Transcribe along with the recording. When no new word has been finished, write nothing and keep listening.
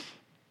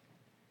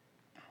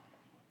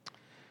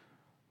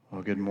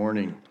Well, good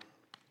morning.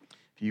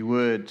 If you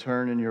would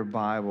turn in your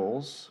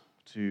Bibles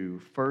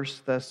to 1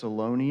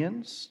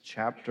 Thessalonians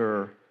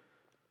chapter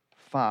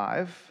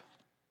 5.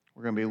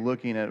 We're going to be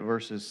looking at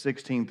verses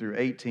 16 through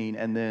 18,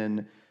 and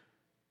then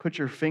put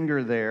your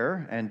finger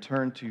there and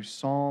turn to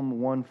Psalm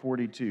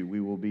 142. We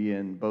will be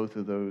in both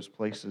of those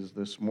places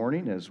this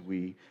morning as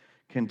we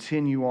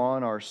continue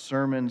on our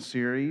sermon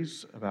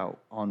series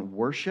on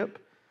worship,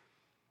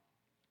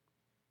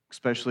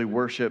 especially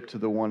worship to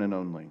the one and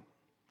only.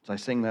 As I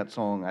sing that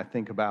song, I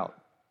think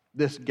about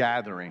this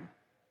gathering,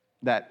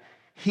 that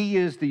He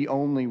is the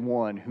only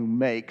one who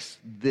makes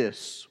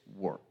this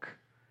work.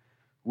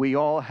 We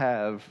all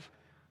have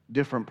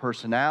different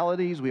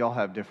personalities, we all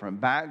have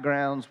different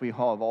backgrounds, we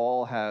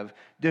all have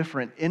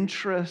different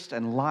interests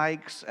and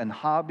likes and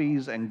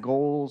hobbies and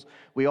goals.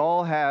 We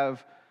all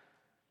have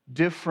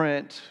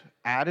different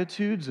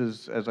attitudes,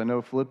 as I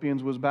know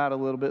Philippians was about a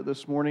little bit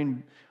this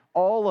morning.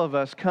 All of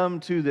us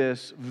come to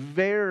this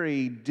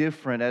very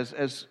different,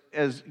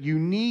 as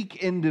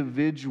unique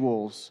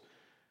individuals,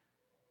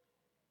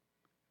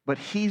 but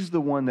He's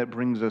the one that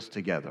brings us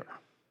together.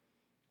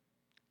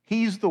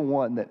 He's the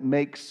one that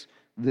makes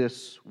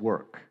this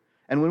work.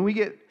 And when we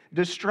get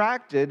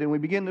distracted and we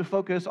begin to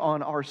focus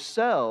on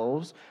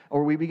ourselves,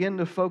 or we begin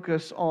to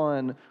focus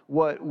on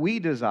what we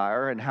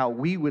desire and how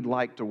we would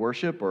like to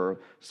worship, or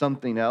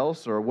something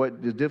else, or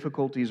what the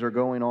difficulties are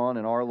going on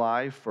in our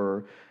life,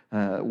 or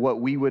what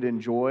we would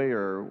enjoy,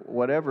 or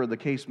whatever the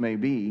case may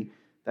be,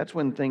 that's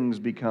when things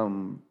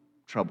become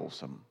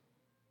troublesome.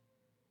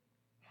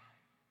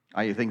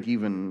 I think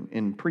even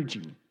in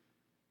preaching,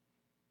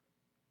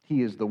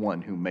 He is the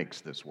one who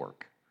makes this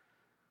work.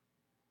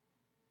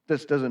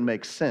 This doesn't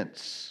make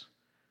sense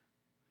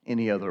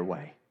any other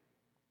way.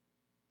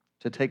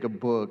 To take a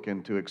book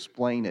and to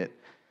explain it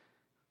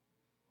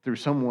through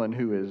someone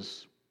who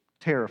is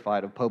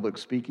terrified of public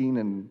speaking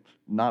and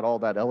not all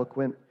that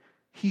eloquent,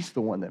 He's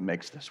the one that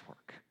makes this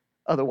work.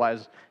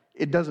 Otherwise,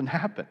 it doesn't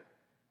happen.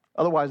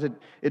 Otherwise,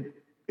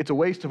 it's a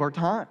waste of our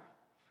time.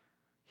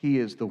 He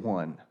is the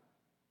one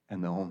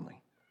and the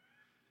only.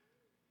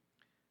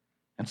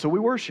 And so we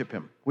worship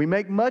Him. We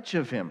make much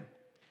of Him.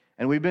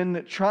 And we've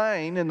been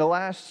trying over the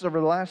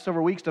last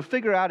several weeks to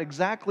figure out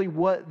exactly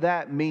what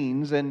that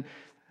means. And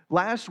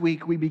last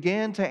week, we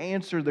began to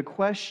answer the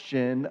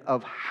question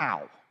of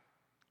how.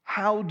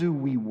 How do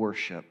we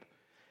worship?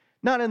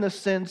 Not in the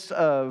sense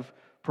of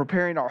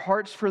preparing our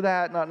hearts for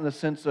that, not in the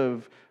sense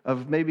of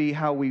maybe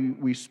how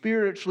we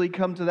spiritually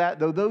come to that,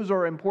 though those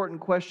are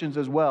important questions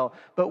as well.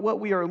 But what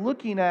we are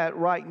looking at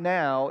right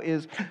now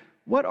is,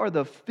 what are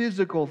the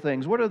physical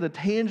things, what are the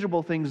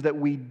tangible things that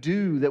we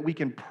do, that we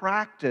can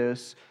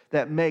practice,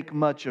 that make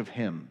much of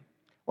Him?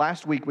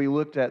 Last week we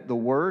looked at the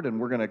Word, and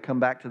we're going to come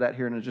back to that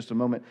here in just a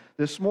moment.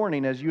 This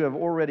morning, as you have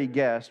already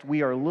guessed,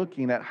 we are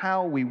looking at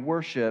how we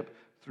worship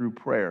through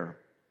prayer.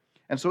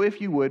 And so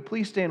if you would,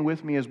 please stand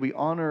with me as we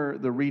honor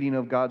the reading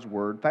of God's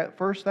Word.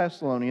 1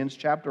 Thessalonians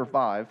chapter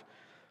 5.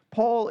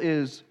 Paul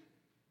is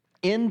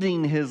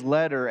ending his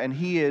letter, and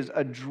he is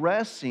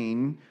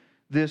addressing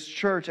this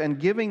church and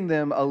giving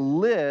them a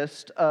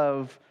list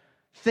of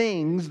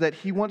things that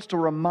he wants to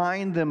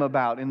remind them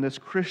about in this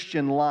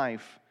Christian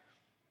life.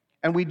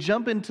 And we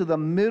jump into the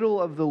middle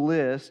of the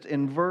list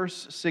in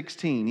verse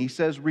 16. He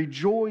says,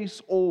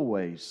 "Rejoice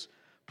always.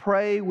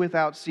 Pray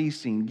without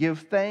ceasing. Give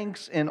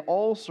thanks in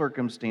all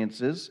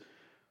circumstances,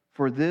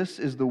 for this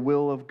is the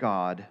will of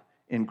God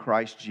in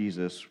Christ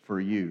Jesus for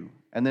you."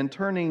 And then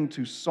turning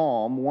to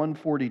Psalm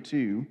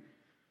 142,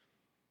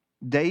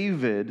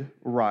 David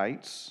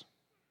writes,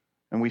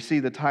 and we see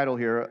the title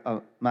here,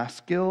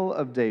 Maskil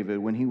of David,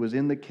 when he was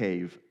in the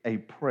cave, a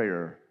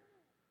prayer.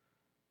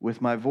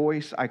 "With my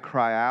voice I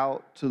cry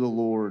out to the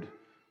Lord.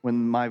 With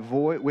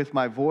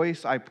my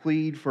voice I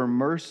plead for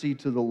mercy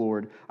to the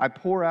Lord. I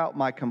pour out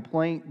my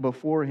complaint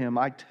before Him.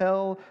 I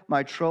tell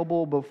my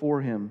trouble before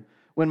Him.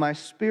 When my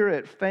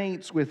spirit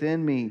faints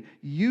within me,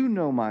 You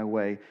know my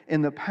way.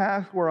 In the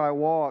path where I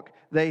walk,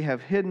 they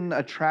have hidden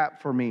a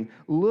trap for me.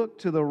 Look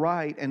to the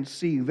right and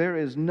see, there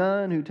is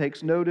none who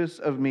takes notice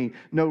of me.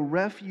 No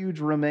refuge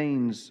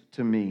remains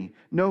to me.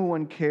 No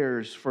one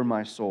cares for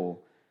my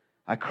soul.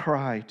 I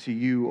cry to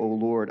You, O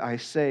Lord. I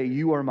say,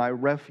 You are my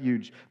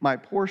refuge, my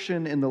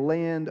portion in the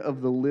land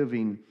of the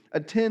living.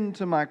 Attend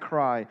to my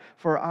cry,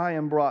 for I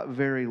am brought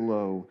very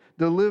low.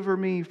 Deliver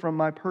me from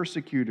my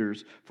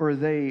persecutors, for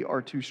they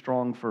are too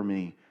strong for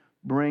me.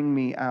 Bring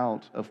me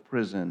out of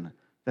prison,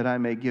 that I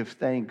may give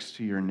thanks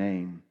to Your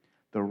name.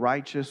 The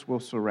righteous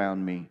will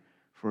surround me,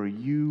 for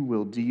You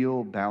will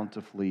deal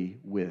bountifully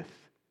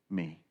with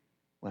me."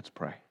 Let's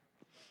pray.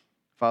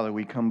 Father,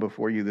 we come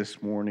before You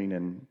this morning,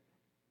 and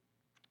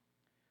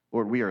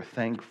Lord, we are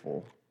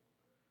thankful.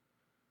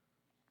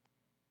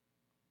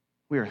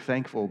 We are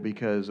thankful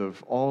because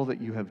of all that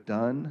You have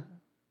done.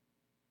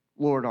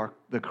 Lord,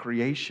 the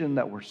creation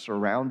that we're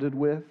surrounded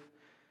with.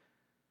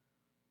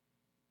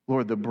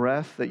 Lord, the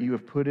breath that You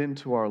have put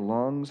into our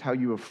lungs, how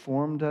You have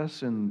formed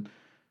us and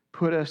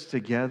put us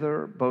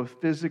together,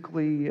 both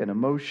physically and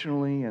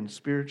emotionally and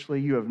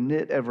spiritually. You have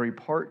knit every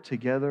part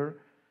together.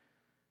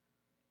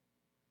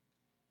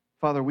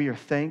 Father, we are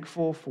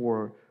thankful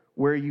for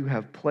where you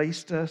have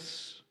placed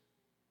us,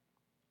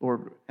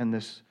 Lord, and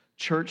this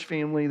church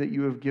family that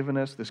you have given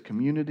us, this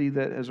community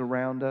that is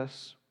around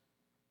us.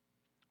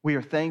 We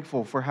are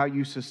thankful for how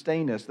you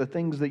sustain us, the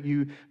things that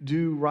you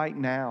do right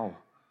now.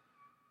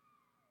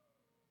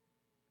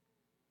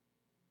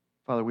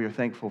 Father, we are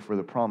thankful for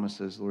the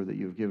promises, Lord, that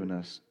you have given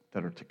us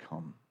that are to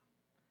come,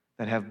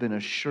 that have been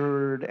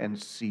assured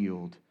and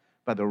sealed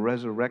by the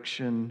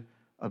resurrection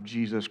of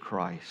Jesus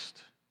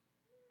Christ.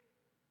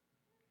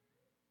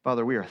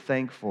 Father, we are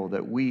thankful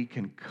that we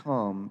can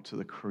come to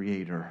the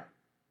Creator.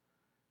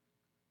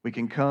 We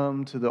can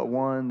come to the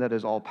one that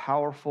is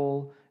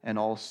all-powerful and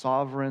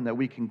all-sovereign, that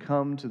we can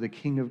come to the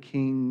King of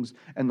Kings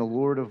and the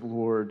Lord of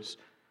Lords,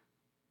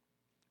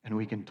 and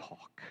we can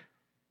talk.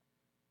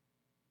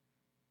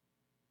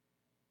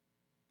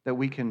 That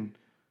we can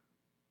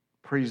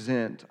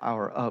present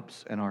our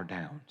ups and our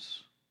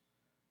downs.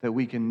 That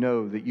we can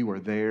know that you are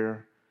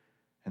there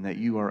and that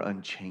you are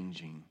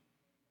unchanging.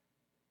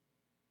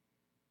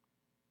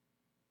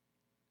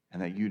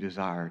 And that you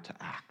desire to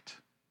act.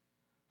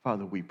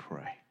 Father, we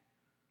pray,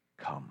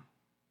 come.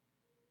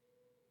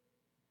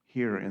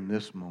 Here in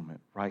this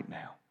moment, right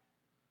now,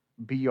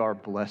 be our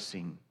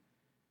blessing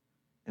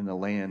in the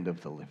land of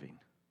the living,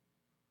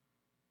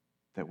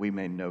 that we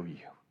may know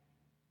you,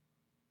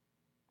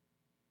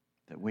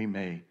 that we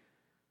may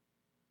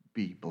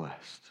be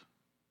blessed.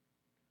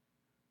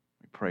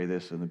 We pray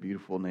this in the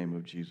beautiful name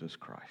of Jesus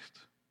Christ.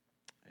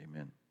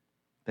 Amen.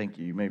 Thank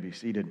you. You may be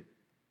seated.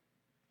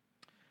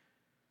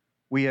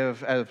 We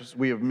have, as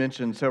we have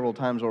mentioned several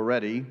times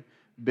already,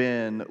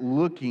 been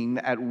looking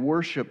at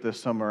worship this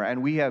summer,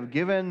 and we have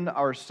given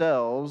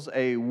ourselves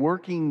a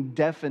working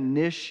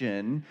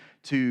definition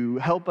to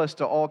help us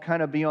to all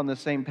kind of be on the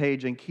same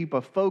page and keep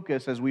a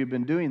focus as we've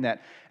been doing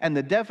that. And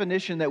the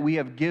definition that we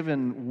have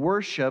given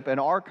worship in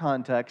our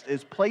context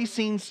is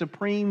placing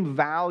supreme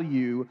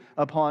value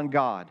upon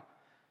God.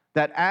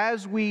 That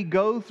as we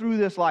go through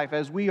this life,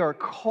 as we are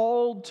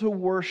called to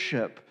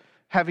worship,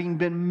 having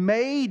been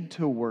made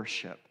to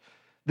worship,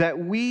 that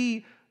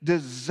we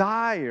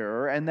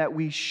desire and that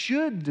we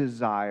should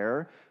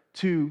desire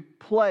to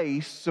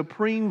place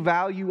supreme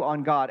value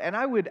on God. And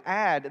I would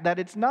add that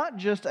it's not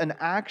just an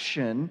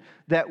action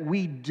that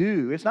we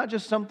do. It's not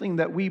just something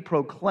that we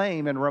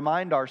proclaim and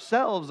remind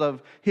ourselves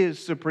of His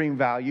supreme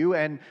value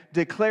and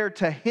declare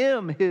to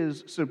Him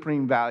His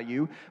supreme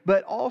value,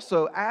 but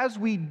also as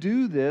we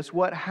do this,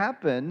 what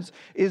happens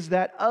is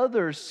that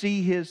others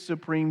see His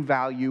supreme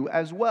value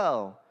as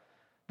well.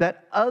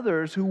 That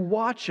others who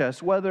watch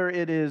us, whether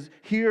it is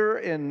here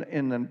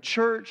in the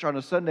church on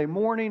a Sunday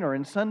morning or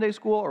in Sunday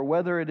school, or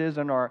whether it is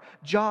in our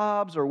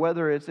jobs or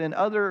whether it's in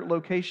other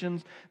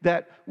locations,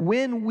 that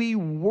when we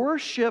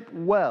worship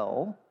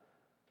well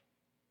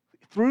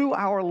through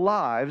our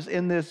lives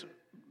in this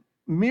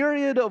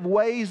myriad of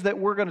ways that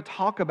we're going to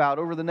talk about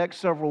over the next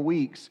several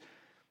weeks,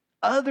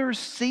 others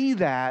see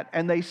that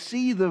and they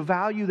see the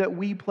value that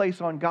we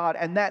place on God,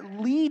 and that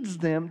leads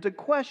them to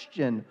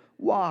question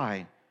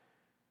why.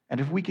 And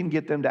if we can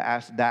get them to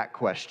ask that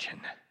question,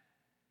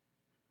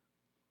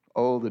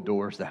 oh, the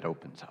doors that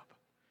opens up.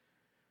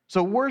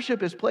 So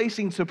worship is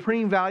placing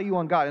supreme value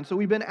on God. And so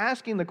we've been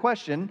asking the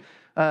question,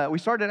 we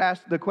started to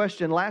ask the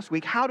question last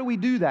week, how do we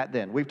do that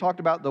then? We've talked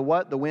about the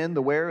what, the when,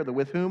 the where, the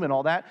with whom, and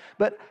all that.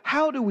 But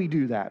how do we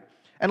do that?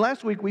 And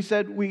last week we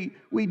said we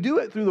do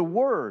it through the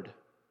Word.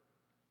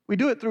 We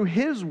do it through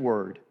His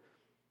Word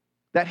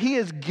that He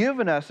has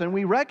given us, and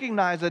we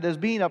recognize it as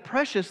being a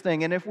precious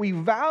thing. And if we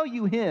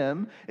value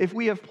Him, if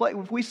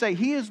we say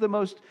He is the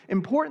most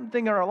important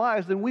thing in our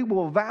lives, then we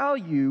will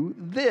value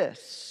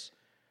this.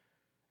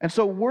 And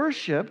so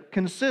worship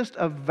consists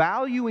of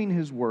valuing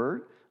His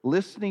Word,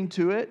 listening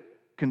to it,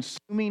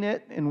 consuming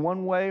it in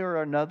one way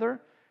or another,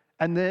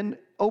 and then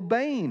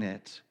obeying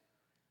it.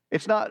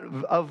 It's not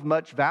of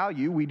much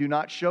value. We do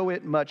not show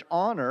it much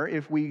honor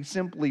if we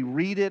simply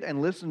read it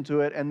and listen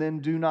to it and then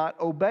do not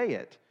obey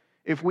it.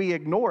 If we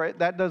ignore it,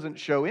 that doesn't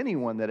show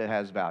anyone that it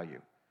has value.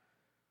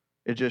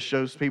 It just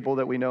shows people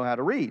that we know how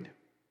to read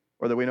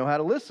or that we know how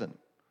to listen.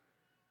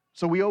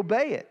 So we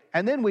obey it,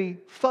 and then we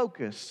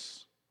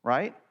focus,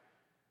 right?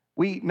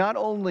 We not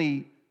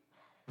only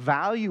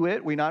value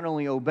it, we not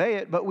only obey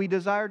it, but we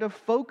desire to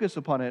focus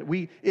upon it.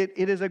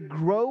 It is a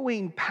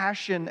growing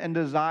passion and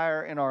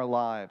desire in our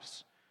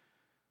lives.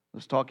 I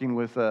was talking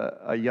with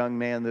a young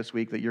man this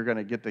week that you're going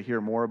to get to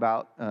hear more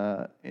about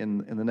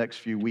in the next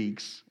few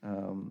weeks.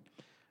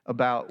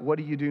 About what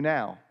do you do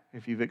now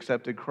if you've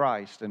accepted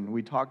Christ. And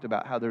we talked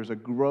about how there's a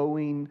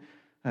growing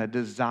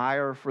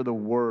desire for the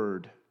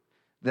Word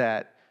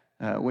that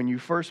when you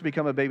first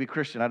become a baby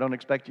Christian, I don't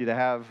expect you to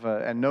have,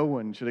 and no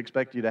one should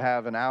expect you to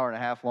have an hour and a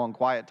half long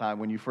quiet time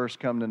when you first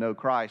come to know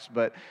Christ.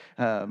 But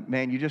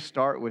man, you just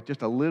start with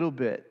just a little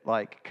bit,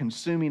 like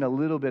consuming a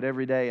little bit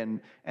every day,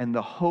 and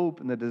the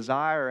hope and the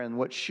desire and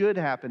what should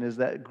happen is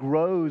that it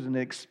grows and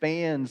it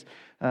expands,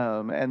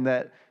 and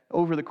that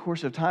over the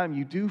course of time,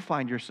 you do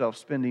find yourself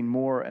spending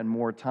more and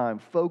more time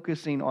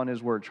focusing on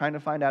His Word, trying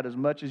to find out as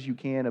much as you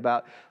can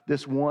about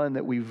this one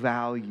that we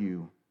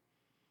value.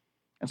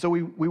 And so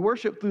we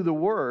worship through the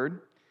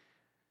Word.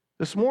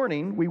 This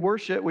morning, we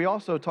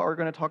also are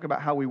going to talk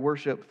about how we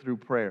worship through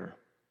prayer.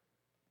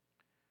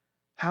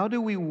 How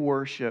do we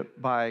worship?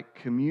 By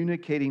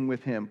communicating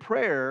with Him.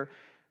 Prayer,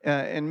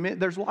 and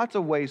there's lots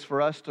of ways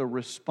for us to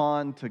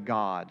respond to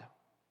God.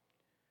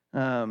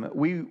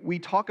 We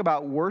talk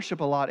about worship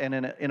a lot,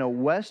 and in a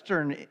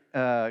Western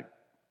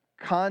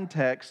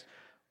context,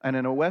 and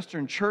in a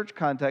Western church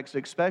context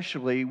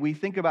especially, we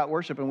think about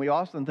worship, and we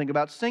often think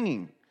about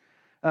singing.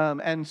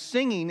 And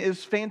singing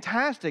is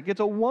fantastic.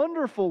 It's a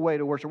wonderful way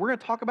to worship. We're going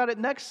to talk about it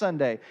next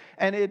Sunday.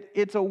 And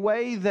it's a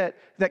way that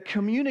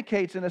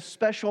communicates in a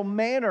special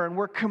manner, and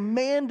we're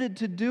commanded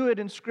to do it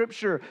in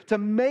Scripture, to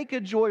make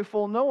a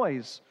joyful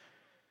noise.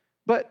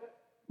 But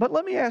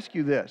let me ask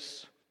you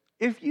this.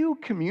 If you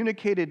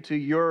communicated to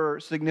your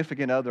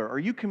significant other, or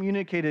you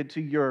communicated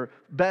to your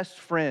best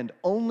friend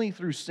only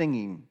through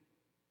singing,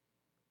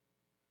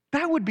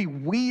 that would be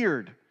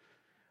weird.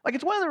 Like,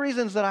 it's one of the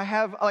reasons that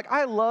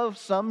I love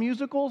some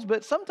musicals,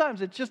 but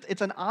sometimes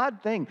it's an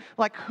odd thing.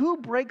 Like, who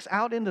breaks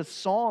out into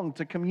song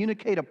to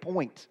communicate a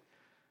point?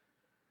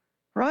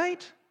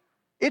 Right?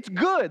 It's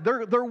good.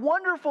 They're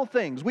wonderful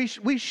things.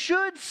 We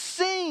should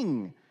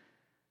sing,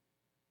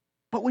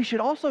 but we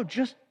should also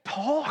just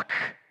talk.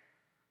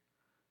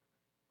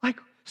 Like,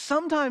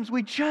 sometimes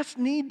we just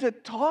need to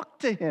talk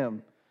to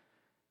Him.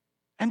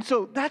 And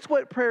so that's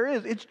what prayer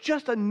is. It's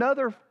just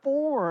another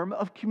form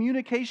of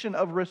communication,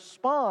 of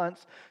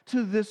response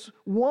to this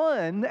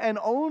one and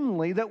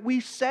only that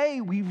we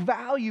say we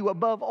value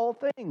above all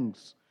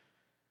things.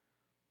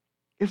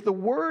 If the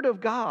Word of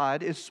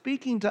God is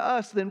speaking to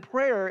us, then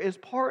prayer is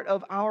part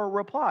of our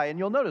reply. And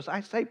you'll notice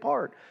I say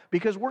part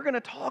because we're going to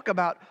talk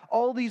about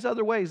all these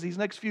other ways these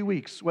next few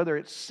weeks, whether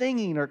it's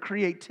singing or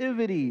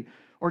creativity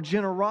or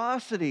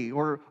generosity,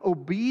 or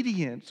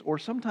obedience, or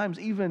sometimes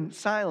even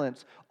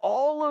silence.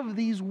 All of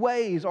these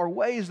ways are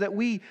ways that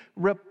we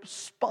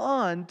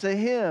respond to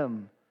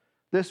Him,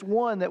 this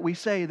one that we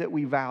say that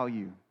we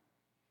value.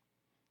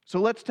 So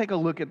let's take a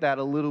look at that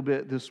a little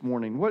bit this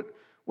morning. What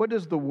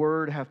does the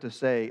Word have to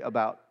say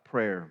about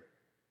prayer?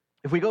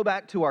 If we go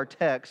back to our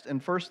text in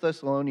 1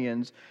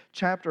 Thessalonians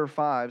chapter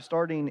 5,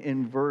 starting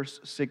in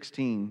verse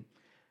 16,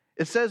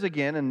 it says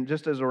again, and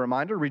just as a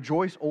reminder,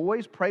 rejoice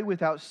always, pray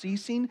without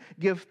ceasing,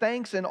 give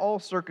thanks in all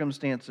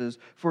circumstances,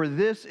 for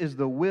this is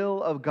the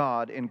will of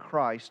God in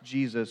Christ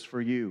Jesus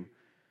for you.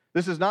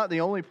 This is not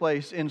the only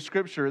place in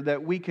Scripture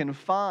that we can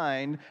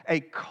find a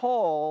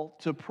call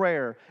to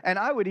prayer. And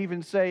I would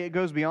even say it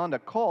goes beyond a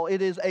call.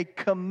 It is a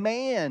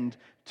command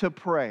to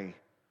pray.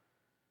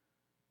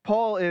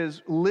 Paul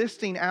is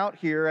listing out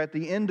here at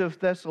the end of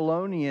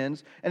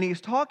Thessalonians, and he's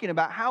talking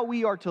about how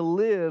we are to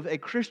live a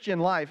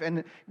Christian life.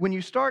 And when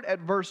you start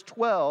at verse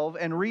 12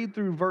 and read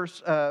through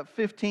verse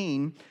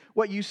 15,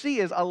 what you see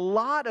is a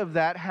lot of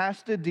that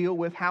has to deal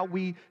with how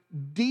we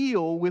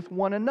deal with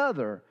one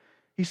another.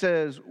 He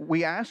says,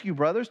 we ask you,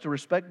 brothers, to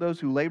respect those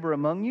who labor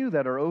among you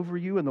that are over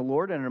you in the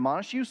Lord and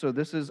admonish you. So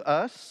this is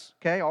us,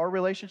 okay, our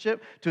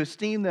relationship, to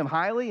esteem them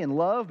highly in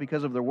love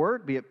because of their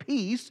work. Be at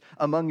peace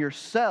among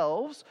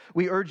yourselves.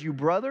 We urge you,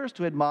 brothers,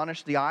 to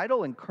admonish the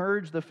idle,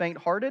 encourage the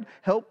faint-hearted,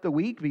 help the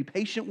weak, be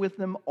patient with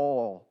them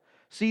all.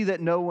 See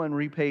that no one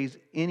repays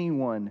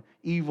anyone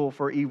evil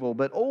for evil,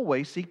 but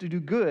always seek to do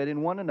good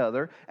in one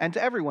another and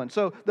to everyone.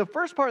 So the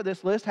first part of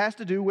this list has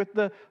to do with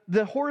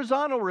the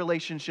horizontal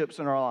relationships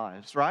in our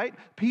lives, right?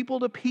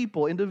 People to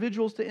people,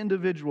 individuals to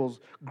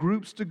individuals,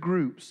 groups to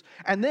groups.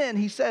 And then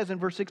he says in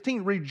verse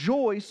 16,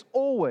 rejoice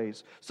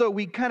always. So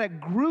we kind of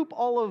group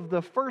all of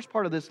the first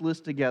part of this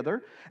list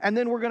together, and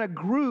then we're going to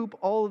group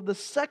all of the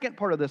second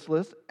part of this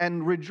list,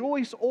 and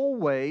rejoice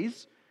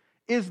always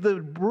is the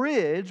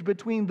bridge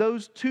between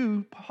those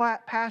two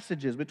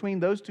passages, between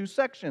those two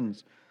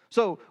sections.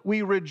 So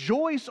we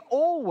rejoice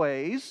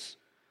always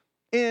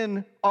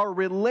in our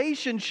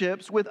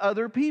relationships with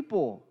other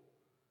people.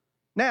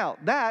 Now,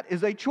 that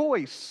is a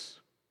choice,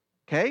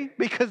 okay?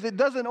 Because it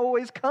doesn't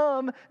always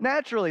come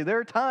naturally. There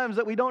are times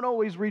that we don't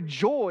always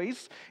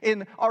rejoice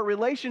in our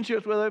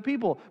relationships with other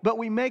people, but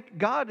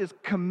God is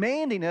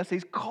commanding us,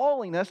 He's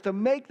calling us to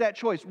make that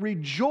choice.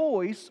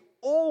 Rejoice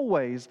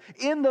always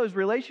in those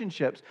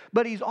relationships.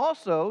 But He's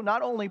also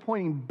not only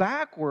pointing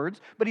backwards,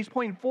 but He's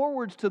pointing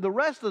forwards to the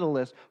rest of the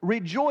list.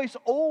 Rejoice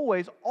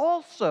always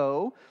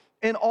also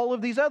in all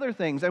of these other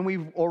things. And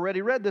we've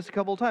already read this a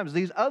couple of times.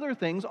 These other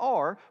things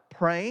are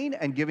praying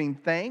and giving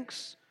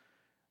thanks.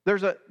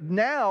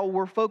 Now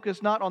we're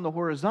focused not on the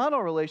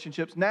horizontal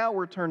relationships. Now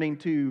we're turning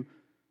to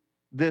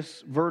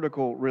this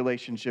vertical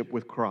relationship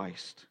with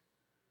Christ.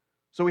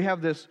 So we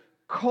have this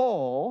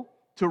call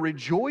to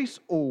rejoice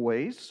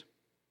always.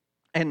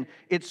 And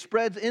it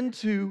spreads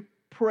into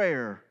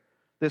prayer,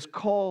 this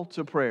call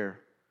to prayer.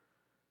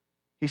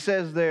 He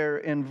says there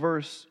in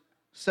verse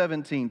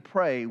 17,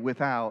 pray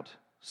without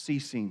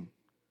ceasing.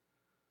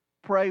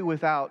 Pray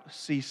without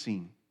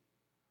ceasing.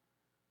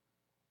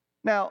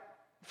 Now,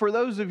 for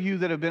those of you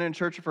that have been in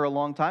church for a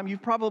long time,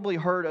 you've probably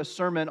heard a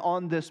sermon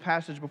on this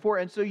passage before,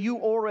 and so you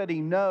already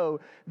know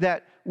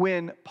that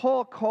when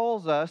Paul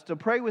calls us to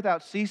pray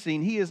without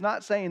ceasing, he is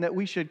not saying that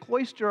we should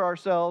cloister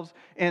ourselves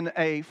in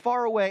a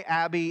faraway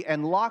abbey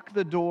and lock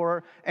the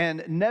door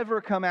and never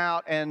come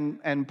out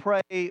and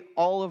pray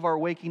all of our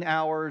waking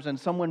hours,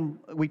 and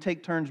we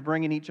take turns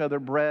bringing each other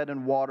bread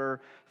and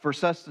water for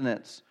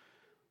sustenance.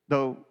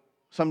 Though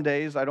some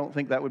days I don't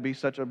think that would be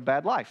such a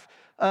bad life.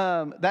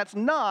 That's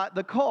not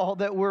the call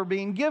that we're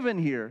being given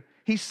here.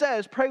 He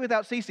says, pray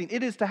without ceasing.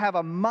 It is to have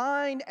a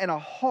mind and a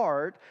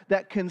heart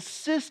that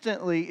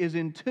consistently is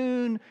in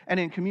tune and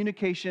in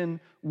communication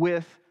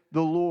with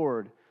the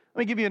Lord. Let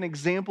me give you an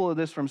example of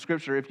this from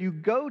Scripture. If you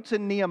go to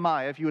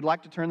Nehemiah, if you would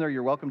like to turn there,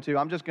 you're welcome to.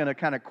 I'm just going to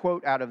kind of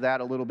quote out of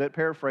that a little bit,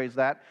 paraphrase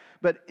that.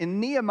 But in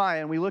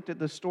Nehemiah, and we looked at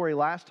this story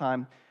last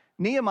time,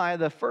 Nehemiah,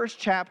 the first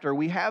chapter,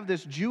 we have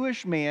this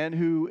Jewish man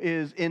who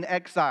is in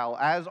exile,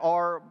 as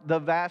are the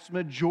vast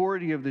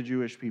majority of the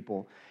Jewish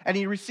people. And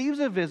he receives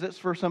a visit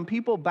for some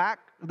people back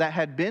that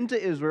had been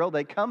to Israel.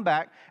 They come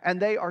back, and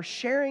they are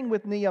sharing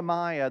with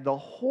Nehemiah the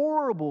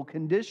horrible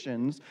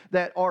conditions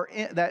that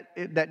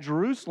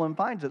Jerusalem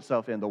finds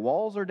itself in. The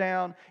walls are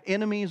down,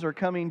 enemies are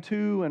coming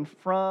to and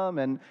from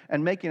and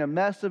making a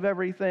mess of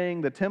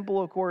everything. The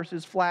temple, of course,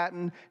 is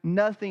flattened.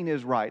 Nothing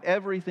is right.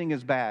 Everything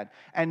is bad.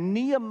 And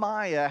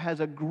Nehemiah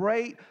has a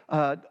great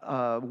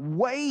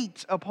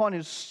weight upon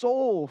his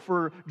soul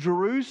for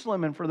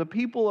Jerusalem and for the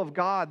people of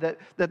God that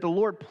the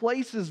Lord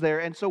places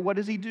there. And so what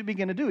does he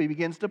begin to do? He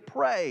begins to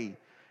pray.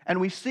 And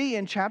we see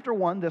in chapter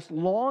 1 this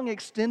long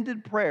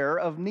extended prayer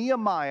of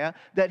Nehemiah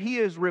that he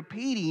is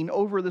repeating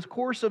over the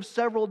course of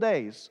several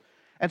days.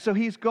 And so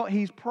he's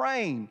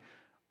praying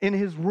in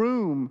his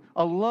room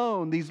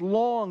alone, these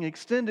long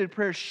extended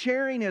prayers,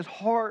 sharing his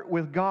heart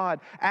with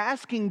God,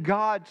 asking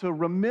God to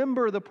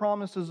remember the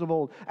promises of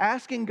old,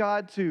 asking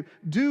God to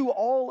do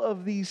all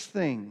of these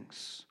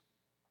things.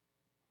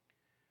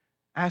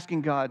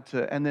 Asking God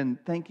to, and then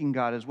thanking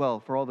God as well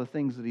for all the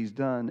things that he's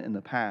done in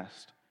the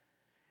past.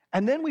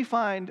 And then we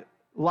find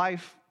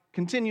life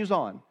continues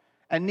on.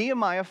 And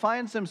Nehemiah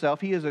finds himself,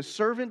 he is a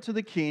servant to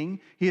the king.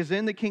 He is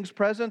in the king's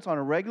presence on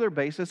a regular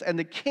basis. And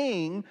the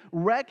king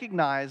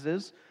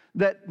recognizes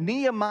that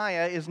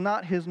Nehemiah is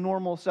not his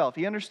normal self.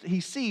 He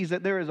sees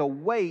that there is a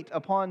weight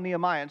upon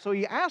Nehemiah. And so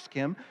he asks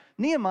him,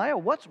 Nehemiah,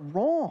 what's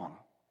wrong?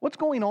 What's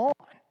going on?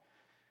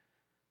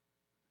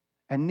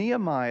 And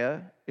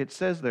Nehemiah, it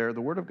says there, the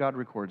Word of God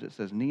records, it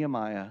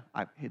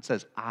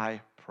says,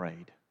 I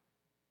prayed.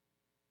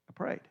 I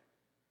prayed.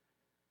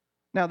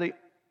 Now, the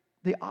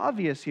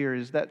obvious here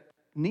is that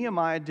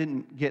Nehemiah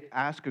didn't get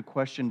asked a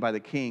question by the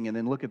king and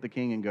then look at the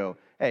king and go,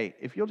 hey,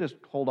 if you'll just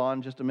hold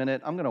on just a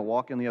minute, I'm going to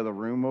walk in the other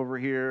room over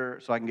here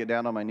so I can get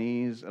down on my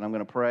knees and I'm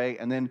going to pray.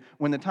 And then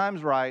when the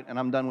time's right and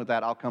I'm done with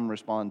that, I'll come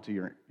respond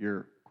to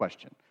your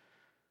question.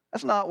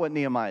 That's not what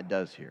Nehemiah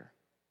does here.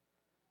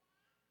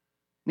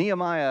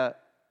 Nehemiah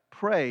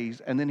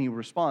prays and then he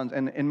responds.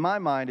 And in my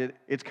mind,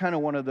 it's kind of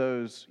one of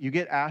those, you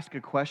get asked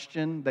a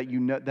question that you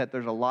know that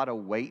there's a lot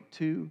of weight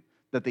to,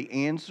 that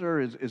the answer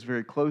is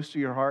very close to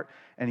your heart,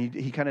 and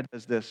he kind of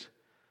does this,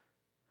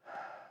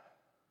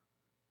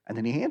 and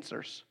then he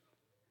answers.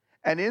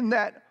 And in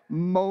that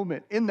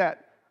moment, in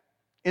that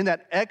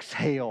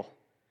exhale,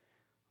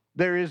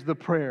 there is the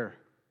prayer,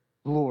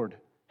 Lord,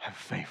 have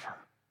favor.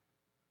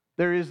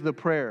 There is the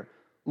prayer,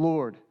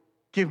 Lord,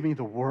 give me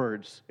the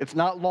words. It's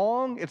not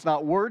long, it's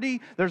not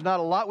wordy, there's not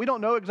a lot. We don't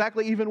know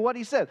exactly even what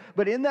he said,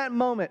 but in that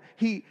moment,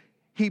 he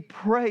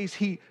prays,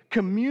 he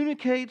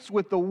communicates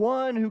with the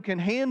one who can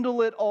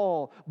handle it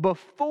all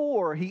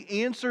before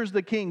he answers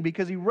the king,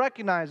 because he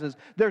recognizes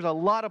there's a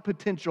lot of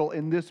potential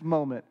in this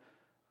moment.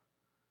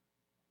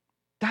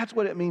 That's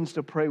what it means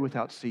to pray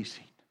without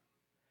ceasing.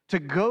 To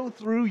go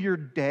through your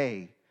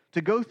day,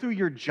 to go through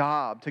your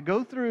job, to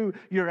go through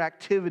your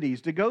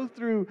activities, to go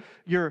through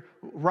your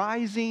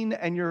rising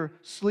and your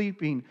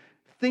sleeping,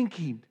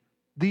 thinking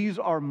these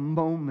are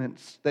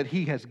moments that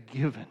he has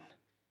given.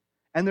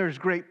 And there's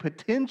great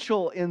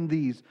potential in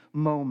these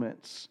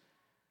moments.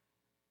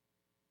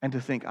 And to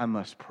think, I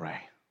must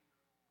pray.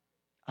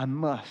 I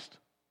must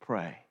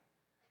pray.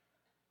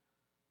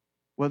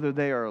 Whether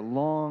they are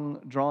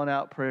long,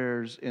 drawn-out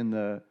prayers in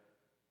the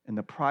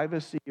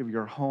privacy of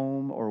your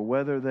home, or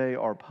whether they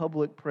are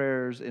public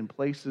prayers in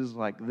places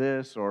like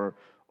this or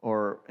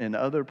in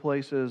other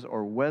places,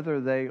 or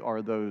whether they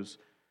are those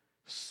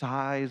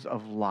sighs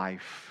of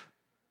life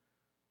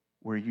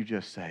where you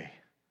just say,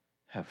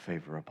 have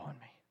favor upon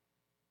me.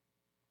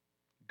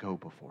 Go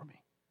before me.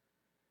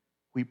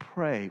 We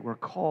pray, we're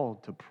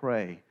called to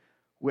pray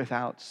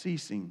without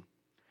ceasing.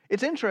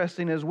 It's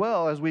interesting as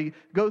well as we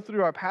go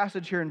through our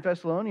passage here in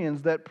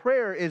Thessalonians that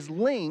prayer is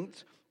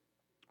linked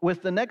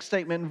with the next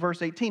statement in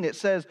verse 18. It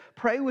says,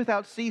 pray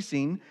without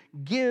ceasing,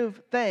 give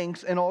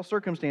thanks in all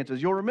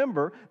circumstances. You'll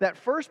remember that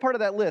first part of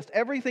that list,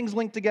 everything's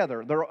linked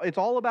together. It's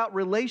all about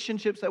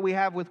relationships that we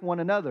have with one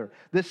another.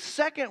 The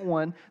second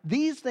one,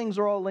 these things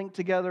are all linked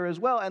together as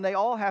well, and they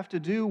all have to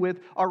do with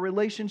our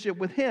relationship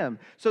with Him.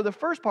 So the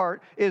first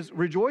part is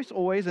rejoice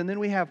always, and then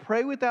we have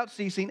pray without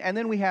ceasing, and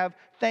then we have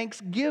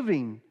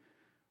thanksgiving.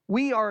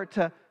 We are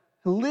to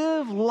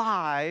live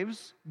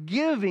lives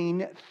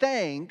giving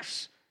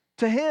thanks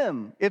to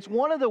Him. It's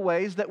one of the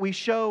ways that we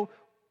show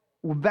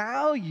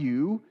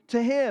value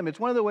to Him. It's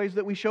one of the ways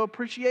that we show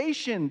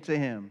appreciation to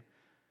Him.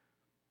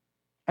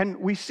 And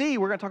we see,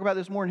 we're going to talk about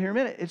this more in here in a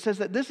minute, it says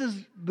that this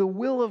is the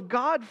will of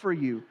God for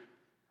you.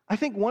 I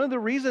think one of the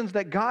reasons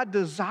that God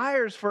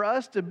desires for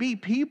us to be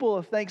people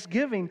of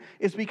thanksgiving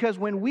is because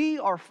when we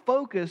are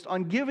focused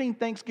on giving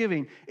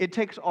thanksgiving, it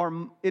takes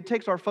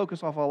our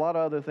focus off a lot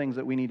of other things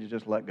that we need to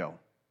just let go.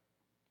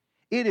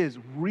 It is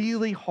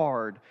really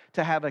hard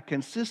to have a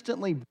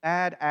consistently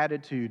bad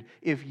attitude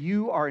if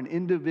you are an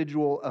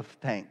individual of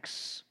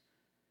thanks.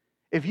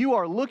 If you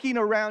are looking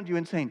around you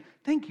and saying,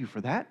 thank you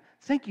for that,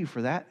 thank you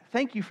for that,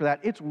 thank you for that,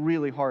 it's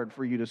really hard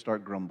for you to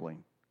start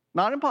grumbling.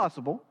 Not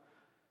impossible,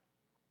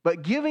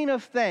 but giving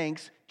of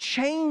thanks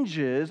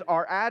changes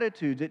our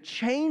attitudes. It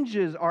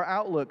changes our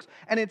outlooks.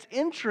 And it's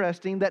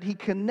interesting that he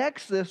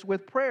connects this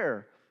with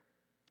prayer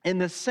in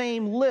the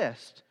same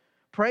list.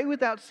 Pray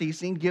without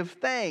ceasing, give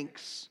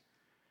thanks.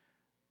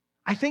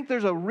 I think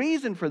there's a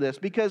reason for this,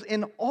 because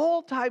in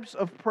all types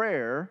of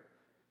prayer,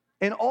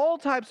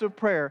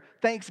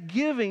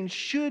 thanksgiving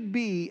should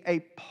be a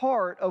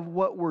part of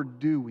what we're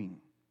doing.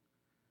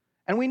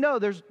 And we know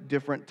there's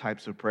different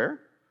types of prayer.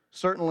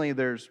 Certainly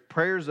there's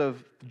prayers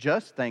of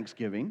just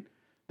thanksgiving.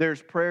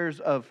 There's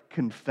prayers of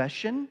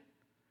confession,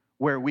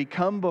 where we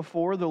come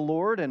before the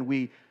Lord and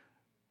we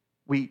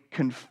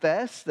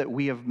confess that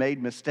we have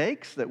made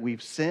mistakes, that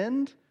we've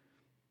sinned,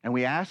 and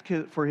we ask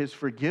for His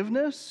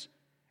forgiveness.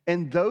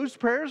 In those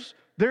prayers,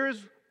 there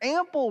is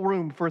ample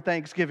room for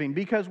thanksgiving,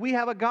 because we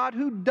have a God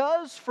who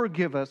does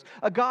forgive us,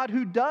 a God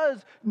who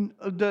does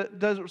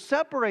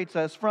separates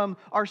us from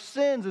our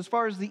sins as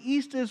far as the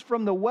east is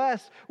from the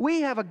west.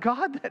 We have a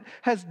God that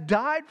has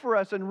died for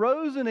us and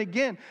risen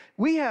again.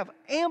 We have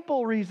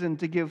ample reason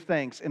to give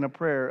thanks in a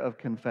prayer of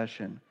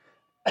confession.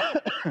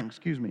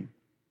 Excuse me.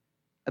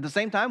 At the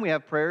same time, we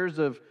have prayers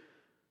of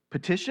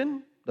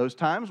petition, those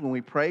times when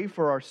we pray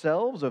for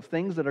ourselves of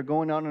things that are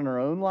going on in our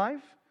own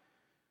life.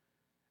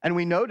 And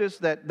we notice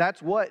that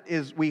that's what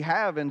we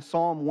have in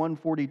Psalm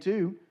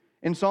 142.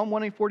 In Psalm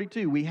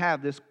 142, we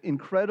have this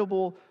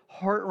incredible,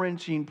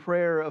 heart-wrenching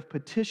prayer of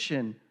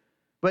petition.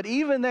 But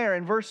even there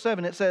in verse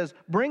 7, it says,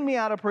 bring me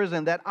out of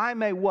prison that I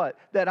may what?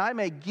 That I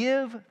may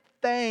give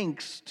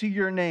thanks to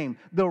your name.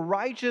 The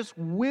righteous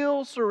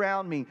will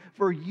surround me,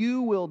 for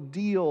you will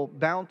deal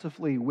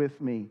bountifully with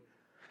me.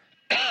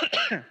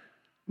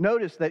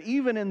 Notice that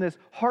even in this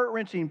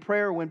heart-wrenching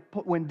prayer,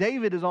 when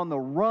David is on the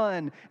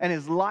run and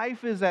his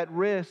life is at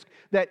risk,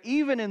 that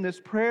even in this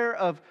prayer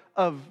of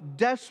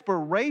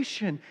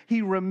desperation,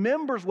 he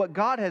remembers what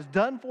God has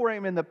done for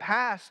him in the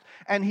past,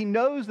 and he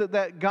knows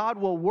that God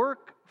will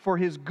work for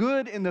his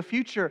good in the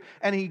future,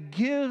 and he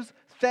gives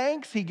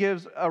thanks, he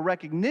gives a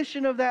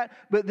recognition of that,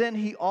 but then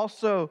he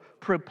also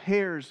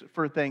prepares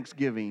for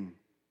thanksgiving.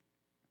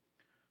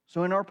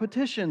 So in our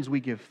petitions,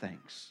 we give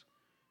thanks.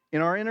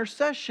 In our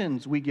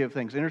intercessions, we give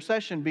thanks.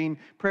 Intercession being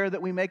prayer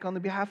that we make on the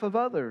behalf of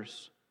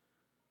others.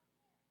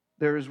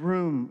 There is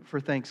room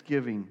for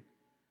thanksgiving.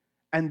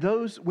 And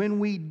when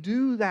we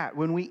do that,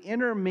 when we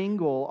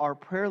intermingle our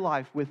prayer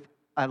life with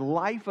a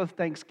life of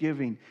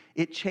thanksgiving,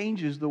 it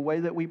changes the way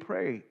that we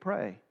pray.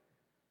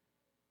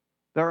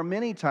 There are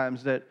many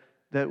times that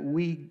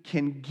we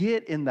can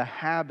get in the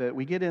habit,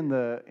 we get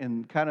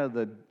in kind of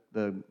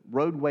the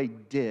roadway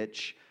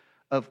ditch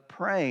of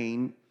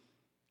praying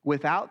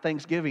without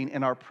thanksgiving,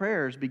 and our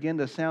prayers begin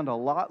to sound a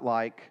lot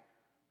like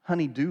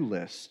honey-do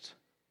lists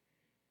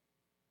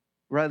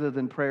rather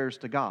than prayers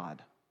to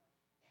God.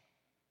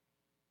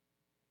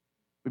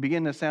 It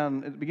begins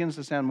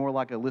to sound more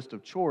like a list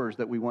of chores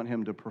that we want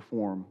Him to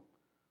perform,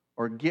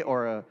 or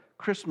a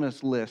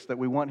Christmas list that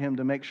we want Him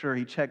to make sure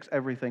He checks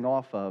everything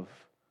off of,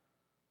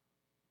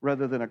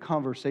 rather than a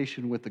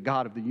conversation with the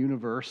God of the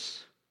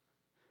universe,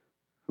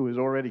 who has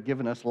already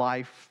given us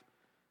life,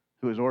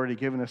 who has already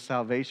given us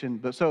salvation.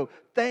 But so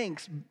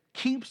thanks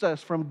keeps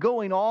us from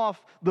going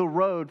off the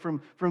road,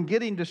 from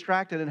getting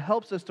distracted, and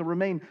helps us to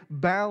remain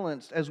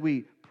balanced as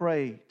we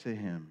pray to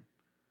Him.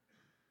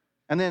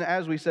 And then,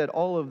 as we said,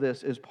 all of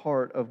this is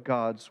part of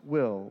God's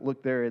will.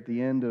 Look there at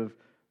the end of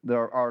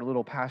our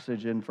little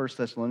passage in 1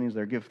 Thessalonians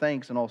there. Give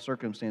thanks in all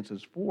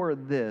circumstances, for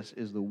this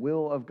is the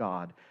will of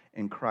God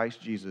in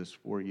Christ Jesus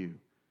for you.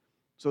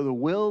 So the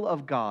will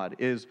of God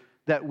is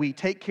that we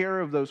take care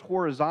of those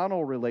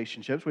horizontal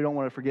relationships. We don't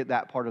want to forget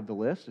that part of the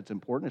list. It's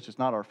important. It's just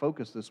not our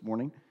focus this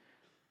morning.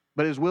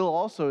 But His will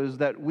also is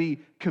that we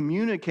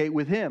communicate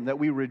with Him, that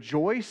we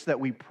rejoice, that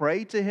we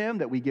pray to Him,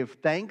 that we give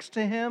thanks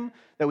to Him,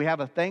 that we have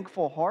a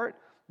thankful heart.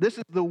 This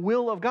is the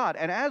will of God.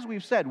 And as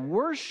we've said,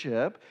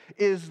 worship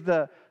is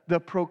the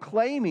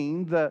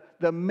proclaiming,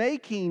 the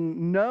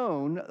making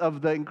known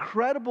of the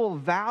incredible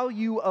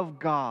value of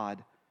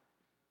God.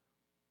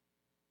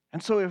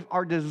 And so if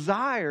our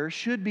desire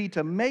should be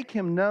to make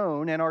Him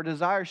known, and our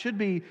desire should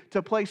be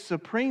to place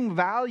supreme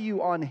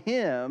value on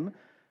Him,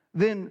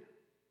 then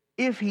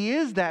if He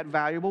is that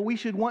valuable, we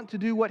should want to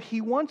do what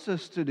He wants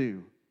us to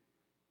do.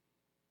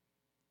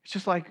 It's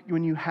just like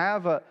when you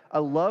have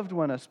a loved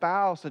one, a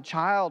spouse, a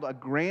child, a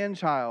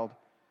grandchild,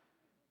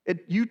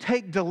 you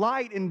take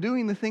delight in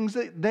doing the things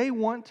that they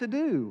want to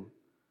do.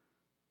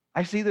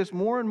 I see this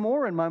more and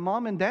more in my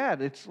mom and dad.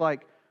 It's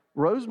like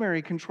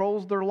Rosemary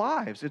controls their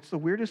lives. It's the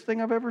weirdest thing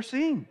I've ever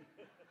seen.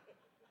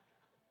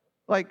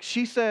 Like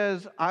she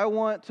says, I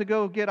want to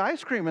go get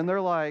ice cream. And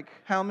they're like,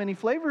 how many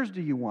flavors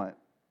do you want?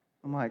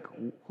 I'm like,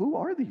 who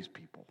are these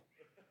people?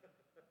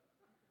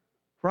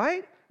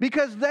 Right?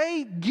 Because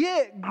they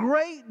get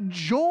great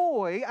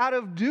joy out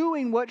of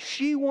doing what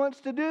she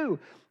wants to do.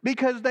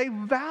 Because they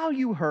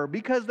value her,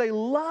 because they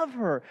love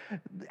her.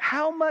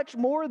 How much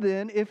more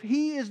then if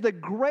He is the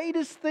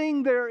greatest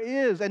thing there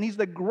is, and He's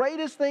the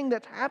greatest thing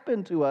that's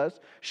happened to us,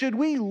 should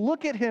we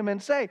look at Him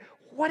and say,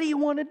 what do you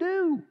want to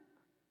do?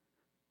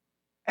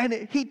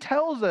 And He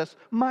tells us,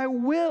 my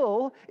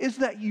will is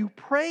that you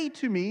pray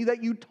to me,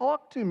 that you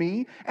talk to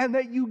me, and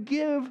that you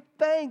give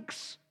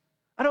thanks.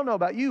 I don't know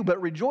about you,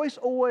 but rejoice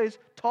always,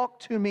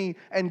 talk to me,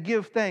 and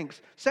give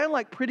thanks sound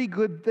like pretty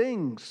good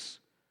things.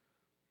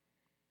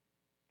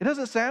 It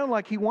doesn't sound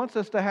like He wants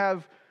us to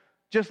have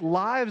just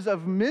lives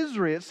of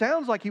misery. It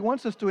sounds like He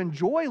wants us to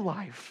enjoy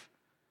life.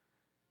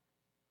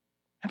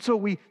 And so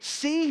we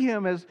see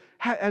Him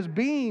as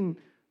being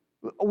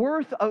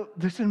worth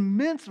this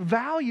immense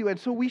value. And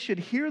so we should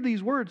hear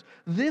these words.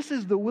 This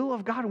is the will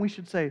of God. And we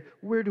should say,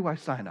 where do I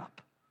sign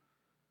up?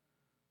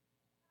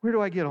 Where do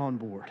I get on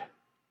board?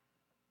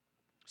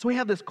 So we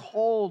have this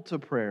call to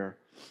prayer.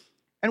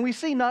 And we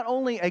see not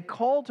only a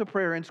call to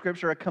prayer in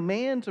Scripture, a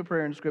command to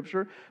prayer in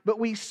Scripture, but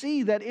we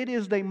see that it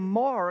is the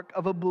mark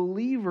of a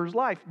believer's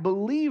life.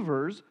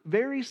 Believers,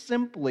 very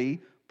simply,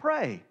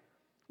 pray.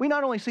 We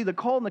not only see the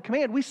call and the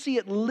command, we see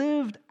it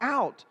lived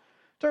out.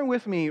 Turn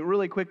with me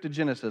really quick to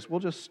Genesis.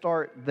 We'll just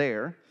start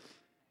there.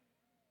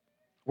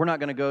 We're not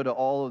going to go to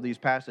all of these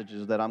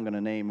passages that I'm going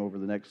to name over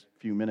the next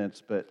few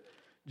minutes, but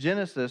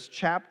Genesis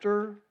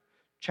chapter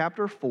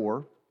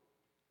 4,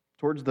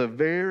 towards the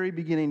very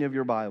beginning of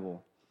your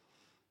Bible.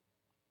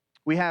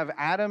 We have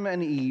Adam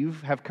and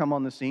Eve have come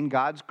on the scene.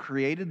 God's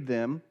created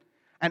them.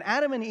 And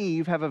Adam and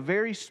Eve have a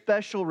very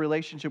special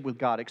relationship with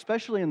God,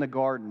 especially in the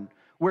garden,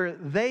 where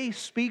they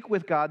speak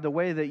with God the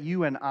way that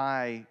you and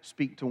I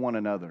speak to one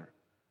another.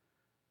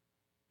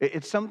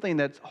 It's something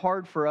that's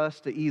hard for us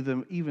to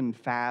even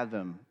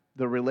fathom,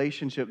 the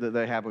relationship that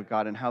they have with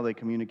God and how they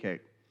communicate.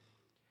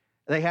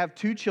 They have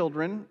 2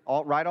 children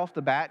right off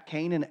the bat,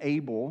 Cain and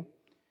Abel.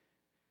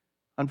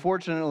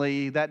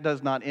 Unfortunately, that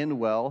does not end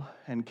well,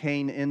 and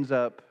Cain ends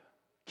up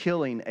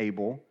killing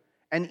Abel.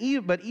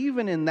 But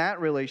even in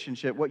that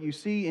relationship, what you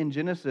see in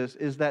Genesis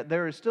is that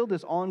there is still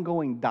this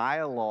ongoing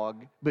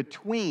dialogue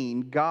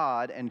between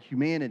God and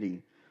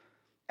humanity.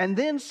 And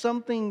then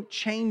something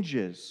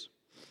changes.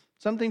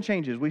 Something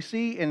changes. We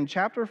see in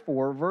chapter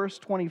 4, verse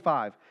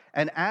 25,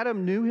 and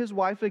Adam knew his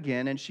wife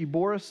again, and she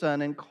bore a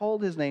son and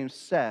called his name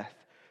Seth.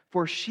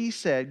 For she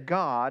said,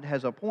 God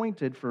has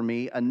appointed for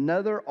me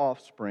another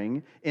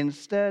offspring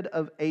instead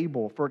of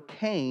Abel, for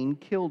Cain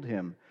killed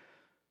him.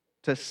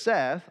 To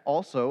Seth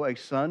also a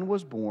son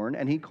was born,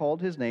 and he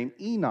called his name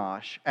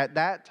Enosh. At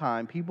that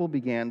time, people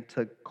began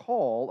to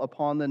call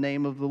upon the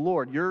name of the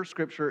Lord. Your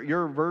scripture,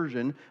 your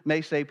version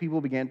may say people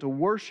began to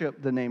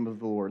worship the name of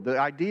the Lord. The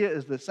idea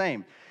is the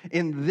same.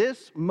 In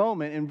this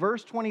moment, in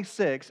verse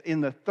 26,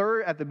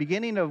 at the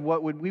beginning of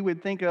what we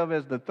would think of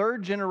as the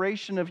third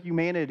generation of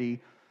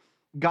humanity,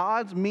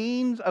 God's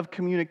means of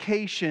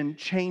communication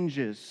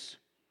changes.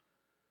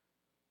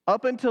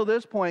 Up until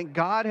this point,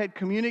 God had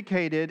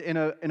communicated in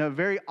a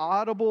very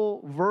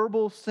audible,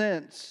 verbal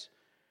sense,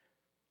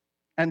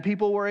 and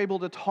people were able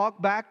to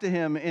talk back to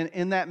Him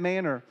in that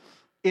manner.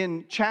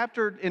 In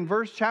chapter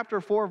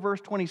 4,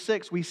 verse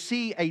 26, we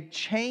see a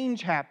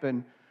change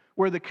happen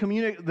where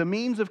the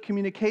means of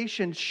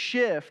communication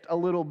shift a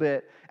little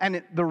bit.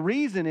 And the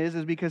reason is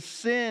because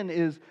sin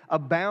is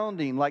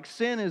abounding, like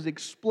sin is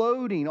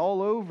exploding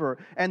all over.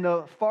 And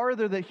the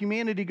farther that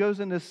humanity goes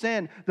into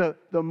sin,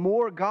 the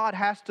more God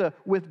has to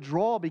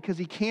withdraw because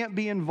He can't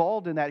be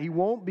involved in that. He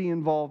won't be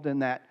involved in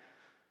that.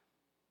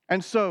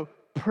 And so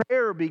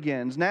prayer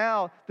begins.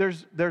 Now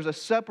there's a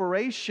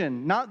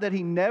separation. Not that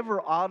He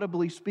never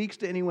audibly speaks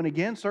to anyone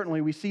again.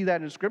 Certainly we see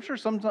that in Scripture.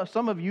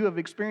 Some of you have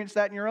experienced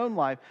that in your own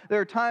life.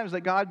 There are times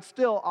that God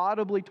still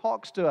audibly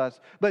talks to us,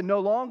 but no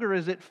longer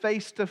is it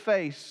face to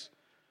face.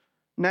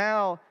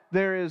 Now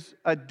there is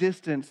a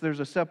distance,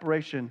 there's a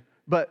separation,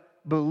 but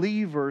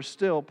believers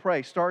still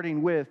pray,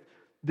 starting with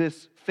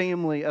this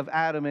family of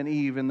Adam and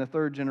Eve in the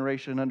third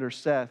generation under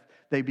Seth.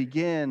 They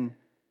begin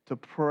to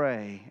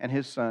pray, and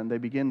his son, they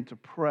begin to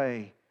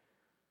pray.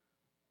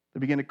 They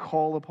begin to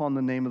call upon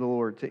the name of the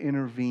Lord to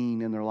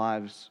intervene in their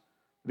lives.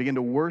 They begin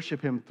to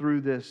worship Him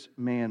through this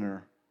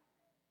manner.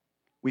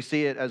 We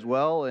see it as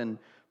well in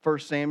 1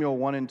 Samuel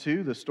 1 and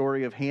 2, the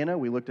story of Hannah.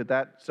 We looked at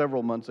that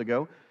several months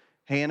ago.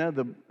 Hannah,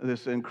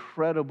 this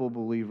incredible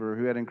believer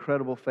who had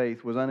incredible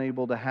faith, was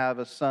unable to have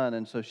a son,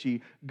 and so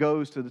she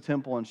goes to the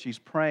temple and she's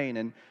praying.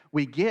 And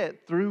we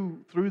get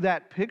through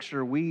that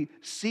picture, we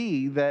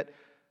see that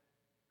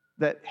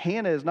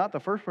Hannah is not the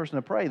first person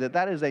to pray,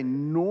 that is a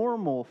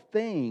normal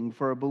thing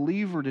for a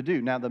believer to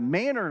do. Now, the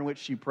manner in which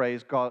she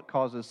prays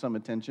causes some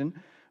attention,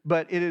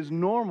 but it is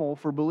normal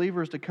for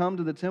believers to come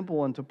to the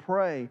temple and to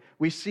pray.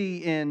 We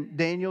see in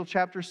Daniel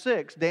chapter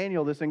 6,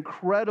 Daniel, this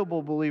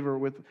incredible believer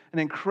with an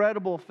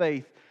incredible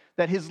faith,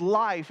 that his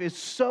life is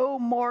so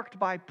marked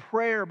by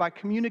prayer, by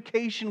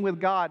communication with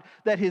God,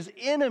 that his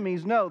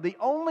enemies know the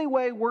only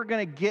way we're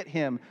going to get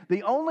him,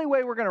 the only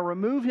way we're going to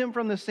remove him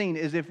from the scene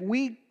is if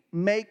we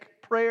make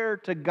prayer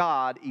to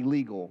God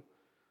illegal.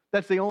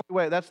 That's the only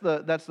way. That's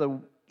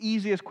the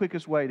easiest,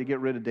 quickest way to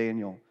get rid of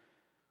Daniel.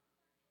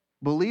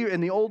 In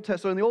the Old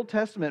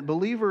Testament,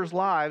 believers'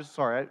 lives,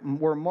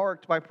 were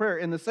marked by prayer.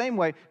 In the same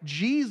way,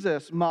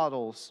 Jesus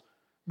models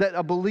that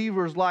a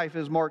believer's life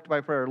is marked by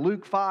prayer.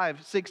 Luke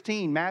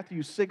 5:16,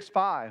 Matthew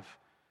 6:5.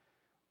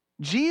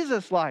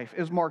 Jesus' life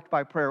is marked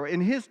by prayer.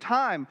 In his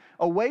time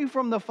away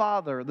from the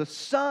Father, the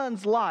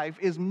Son's life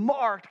is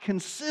marked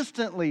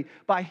consistently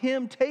by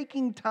him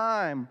taking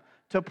time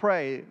to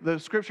pray. The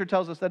Scripture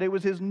tells us that it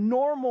was his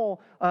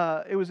normal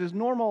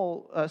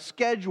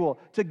schedule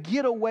to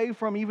get away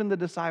from even the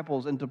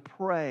disciples and to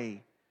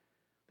pray,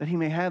 that he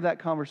may have that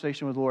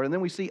conversation with the Lord. And then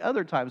we see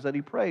other times that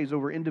he prays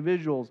over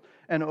individuals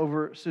and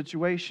over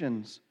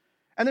situations.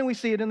 And then we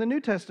see it in the New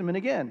Testament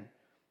again.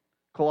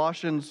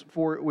 Colossians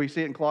 4, we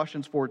see it in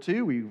Colossians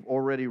 4:2. We've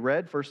already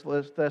read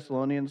 1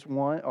 Thessalonians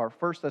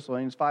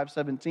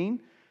 5:17.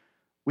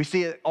 We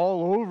see it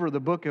all over the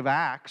book of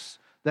Acts,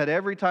 that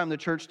every time the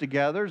church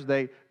gathers,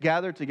 they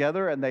gather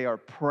together and they are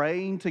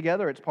praying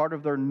together. It's part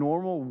of their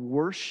normal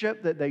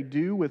worship that they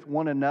do with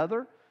one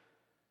another.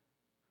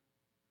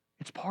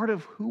 It's part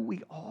of who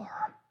we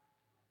are.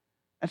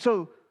 And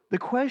so the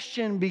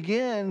question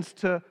begins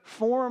to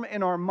form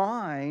in our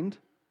mind,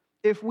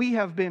 if we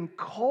have been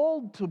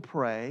called to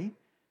pray,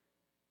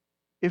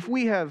 if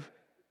we have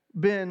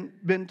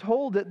been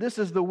told that this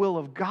is the will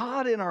of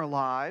God in our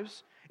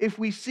lives, if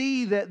we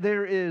see that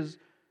there is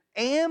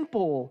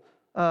ample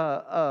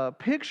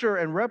picture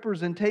and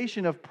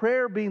representation of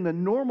prayer being the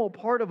normal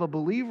part of a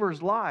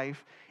believer's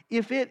life,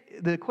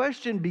 the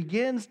question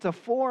begins to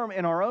form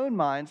in our own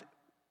minds,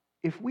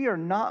 if we are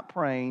not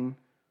praying,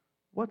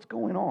 what's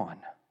going on?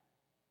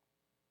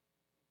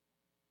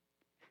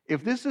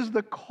 If this is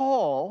the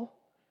call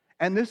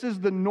and this is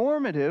the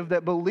normative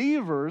that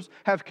believers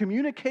have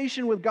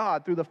communication with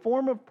God through the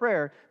form of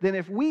prayer, then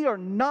if we are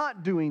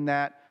not doing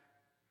that,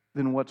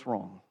 then what's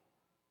wrong?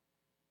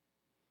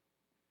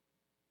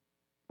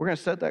 We're going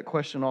to set that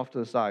question off to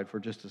the side for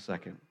just a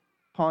second.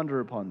 Ponder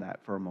upon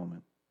that for a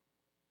moment.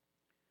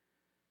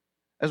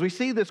 As we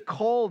see this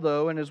call,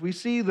 though, and as we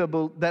see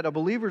that a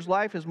believer's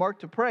life is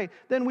marked to pray,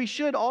 then we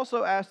should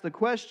also ask the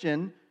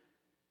question,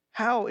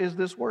 how is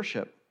this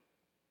worship?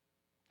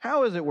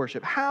 How is it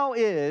worship? How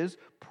is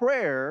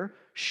prayer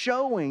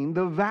showing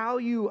the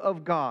value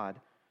of God?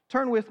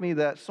 Turn with me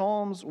to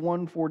Psalms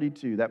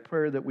 142, that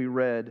prayer that we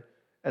read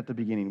at the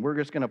beginning. We're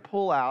just going to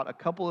pull out a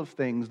couple of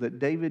things that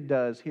David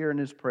does here in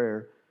his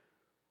prayer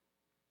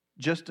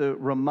just to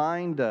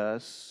remind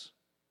us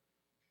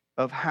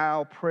of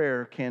how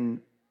prayer can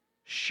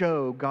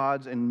show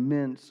God's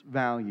immense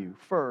value.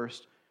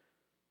 First,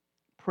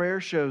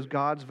 prayer shows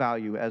God's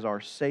value as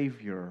our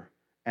Savior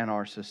and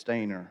our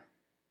Sustainer.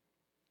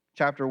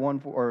 Psalm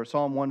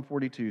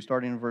 142,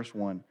 starting in verse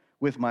 1.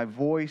 With my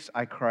voice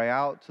I cry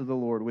out to the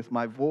Lord. With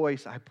my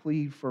voice I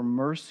plead for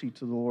mercy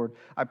to the Lord.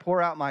 I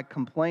pour out my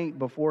complaint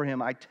before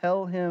him. I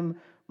tell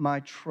my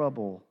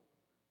trouble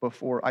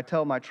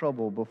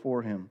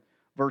before him.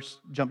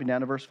 Jumping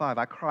down to verse 5.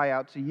 I cry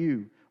out to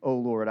you, O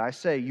Lord. I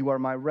say, you are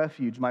my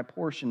refuge, my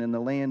portion in the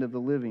land of the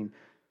living.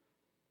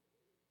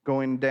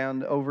 Going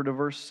down over to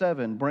verse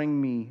 7. Bring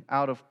me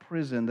out of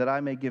prison that I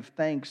may give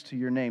thanks to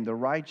your name. The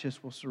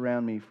righteous will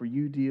surround me, for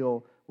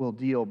you will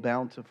deal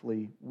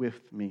bountifully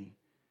with me.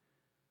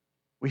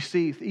 We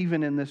see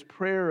even in this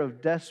prayer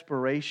of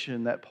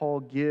desperation that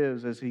Paul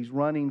gives as he's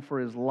running for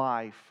his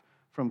life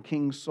from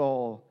King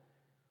Saul,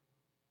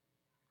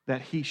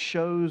 that he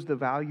shows the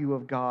value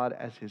of God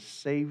as his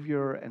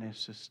Savior and his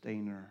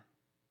Sustainer.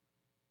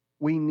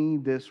 We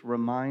need this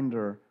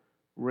reminder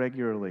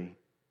regularly.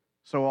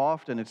 So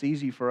often it's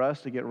easy for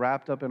us to get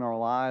wrapped up in our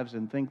lives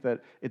and think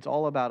that it's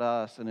all about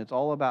us and it's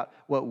all about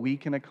what we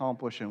can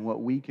accomplish and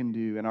what we can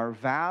do. And our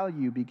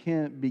value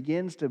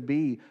begins to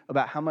be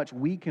about how much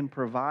we can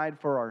provide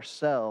for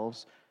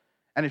ourselves.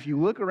 And if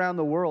you look around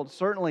the world,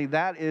 certainly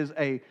that is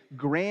a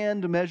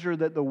grand measure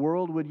that the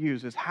world would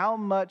use, is how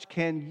much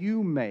can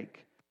you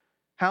make?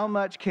 How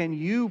much can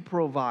you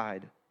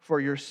provide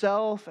for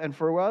yourself and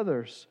for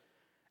others?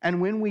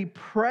 And when we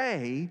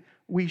pray,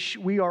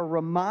 we are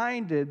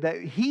reminded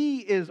that He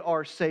is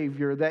our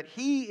Savior, that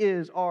He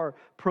is our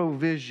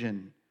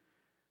provision,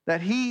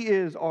 that He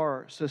is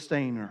our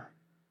sustainer.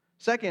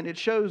 Second, it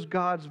shows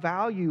God's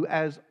value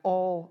as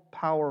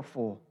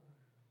all-powerful.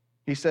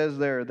 He says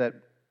there that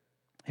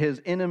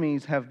His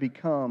enemies have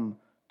become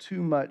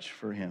too much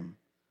for Him.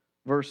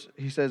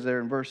 He says there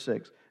in verse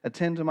 6,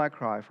 "Attend to my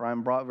cry, for I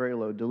am brought very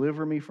low.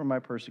 Deliver me from my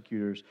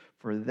persecutors,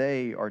 for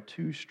they are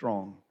too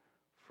strong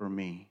for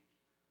me."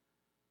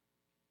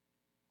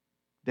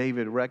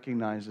 David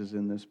recognizes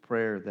in this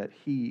prayer that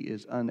he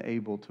is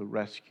unable to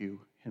rescue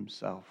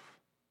himself.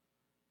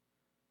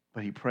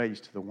 But he prays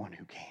to the one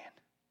who can.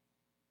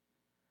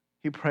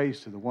 He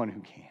prays to the one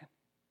who can.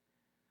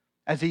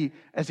 As he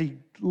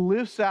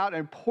lifts out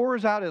and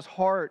pours out his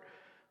heart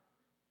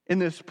in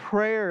this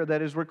prayer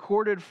that is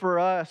recorded for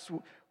us,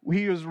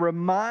 he is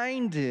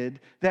reminded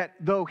that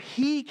though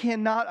he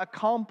cannot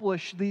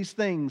accomplish these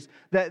things,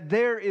 that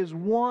there is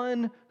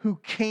one who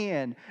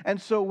can. And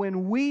so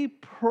when we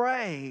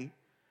pray,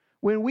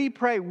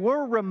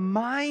 we're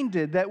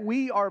reminded that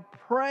we are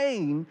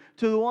praying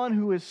to the one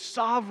who is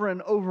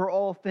sovereign over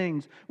all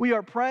things. We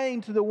are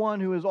praying to the one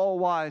who is all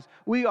wise.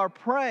 We are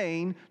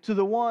praying to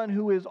the one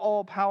who is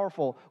all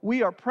powerful.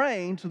 We are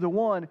praying to the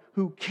one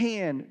who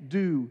can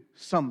do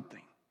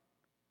something.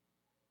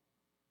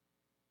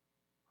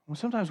 Well,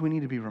 sometimes we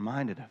need to be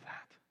reminded of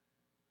that.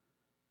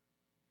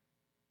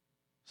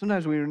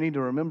 Sometimes we need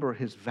to remember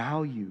His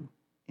value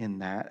in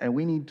that, and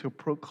we need to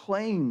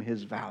proclaim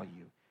His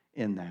value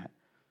in that.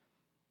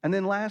 And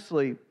then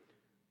lastly,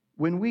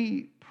 when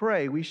we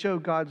pray, we show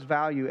God's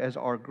value as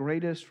our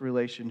greatest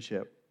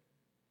relationship.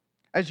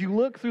 As you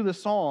look through the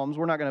Psalms,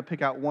 we're not going to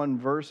pick out one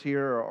verse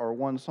here or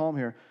one psalm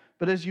here,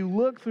 but as you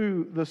look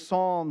through the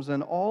Psalms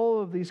and all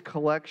of these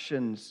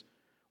collections,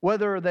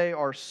 whether they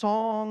are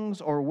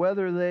songs or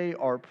whether they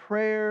are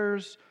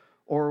prayers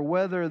or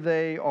whether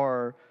they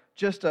are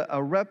just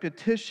a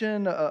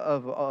repetition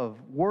of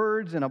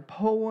words in a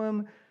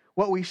poem,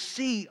 what we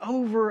see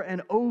over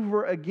and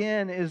over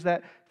again is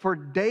that for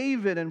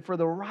David and for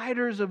the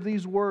writers of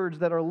these words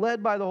that are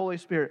led by the Holy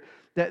Spirit,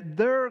 that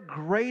their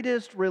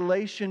greatest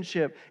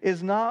relationship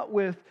is not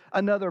with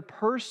another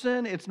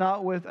person, it's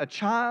not with a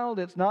child,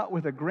 it's not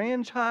with a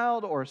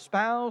grandchild or a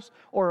spouse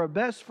or a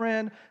best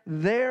friend.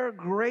 Their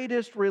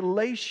greatest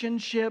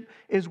relationship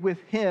is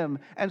with Him.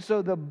 And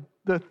so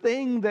the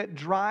thing that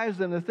drives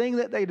them, the thing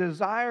that they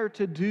desire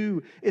to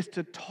do is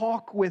to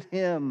talk with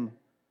Him.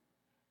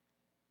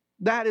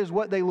 That is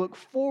what they look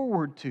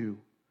forward to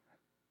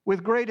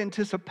with great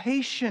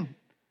anticipation.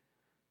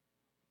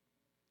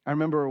 I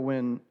remember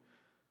when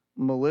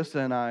Melissa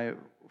and I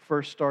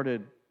first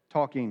started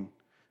talking,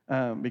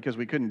 because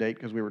we couldn't date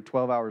because we were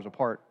 12 hours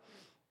apart.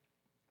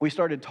 We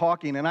started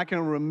talking, and I can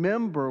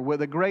remember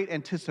with a great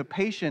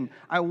anticipation,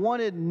 I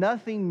wanted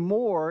nothing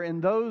more in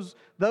those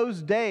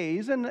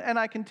days, and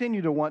I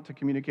continue to want to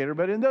communicate her,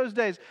 but in those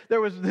days, there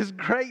was this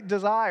great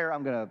desire.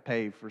 I'm going to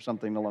pay for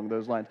something along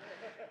those lines.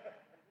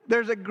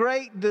 There's a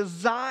great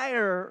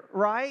desire,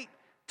 right,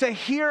 to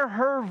hear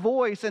her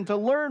voice and to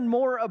learn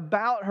more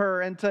about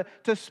her and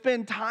to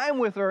spend time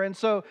with her. And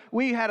so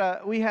we had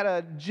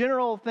a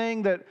general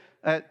thing that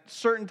at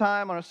certain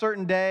time on a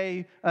certain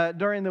day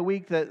during the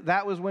week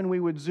that was when we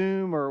would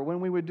Zoom or when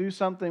we would do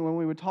something, when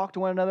we would talk to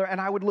one another. And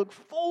I would look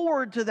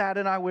forward to that,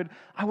 and I would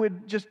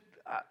just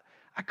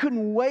I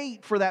couldn't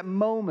wait for that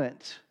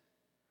moment.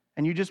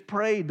 And you just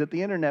prayed that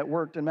the internet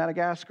worked in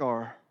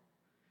Madagascar.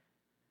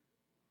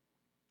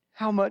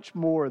 How much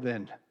more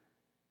then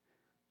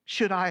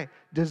should I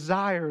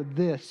desire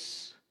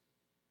this?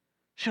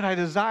 Should I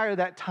desire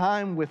that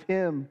time with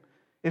Him?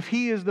 If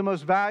He is the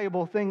most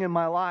valuable thing in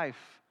my life,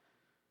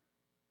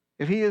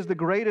 if He is the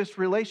greatest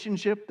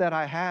relationship that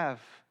I have,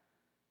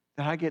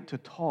 that I get to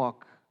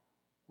talk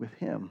with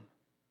Him,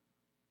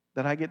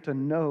 that I get to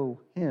know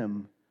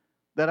Him,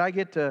 that I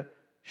get to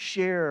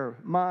share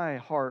my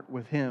heart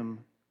with Him.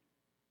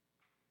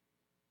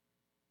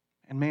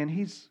 And man,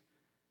 He's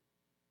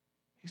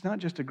not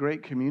just a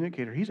great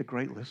communicator, He's a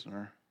great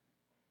listener.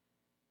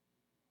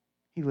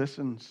 He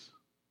listens.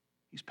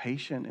 He's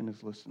patient in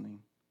His listening.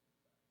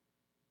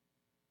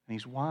 And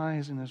He's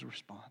wise in His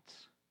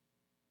response.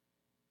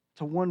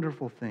 It's a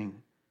wonderful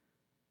thing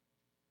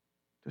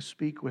to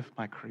speak with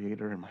my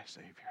Creator and my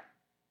Savior.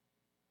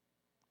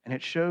 And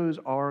it shows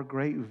our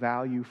great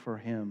value for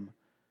Him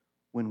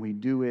when we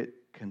do it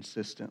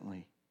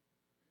consistently.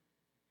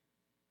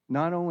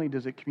 Not only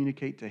does it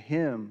communicate to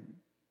Him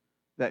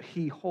that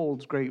He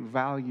holds great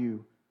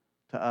value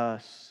to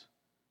us,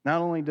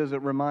 not only does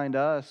it remind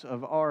us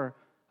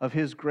of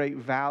His great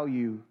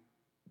value,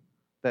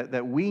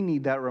 that we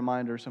need that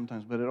reminder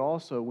sometimes, but it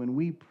also, when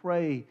we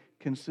pray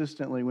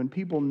consistently, when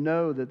people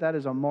know that that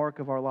is a mark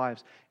of our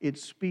lives, it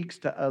speaks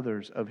to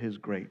others of His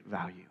great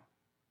value.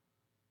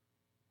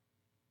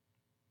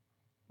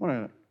 I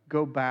want to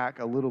go back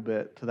a little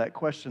bit to that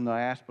question that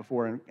I asked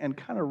before and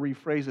kind of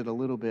rephrase it a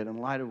little bit in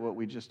light of what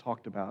we just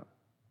talked about.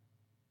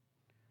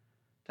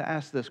 To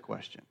ask this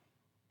question: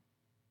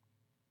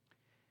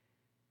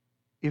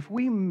 if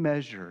we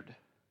measured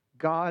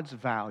God's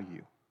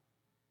value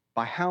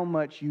by how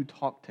much you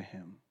talk to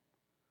him,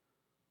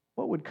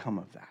 what would come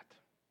of that?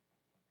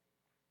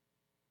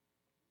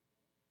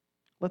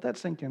 Let that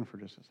sink in for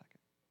just a second.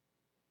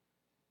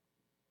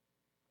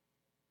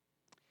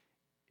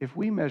 If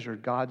we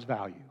measured God's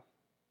value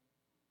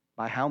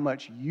by how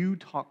much you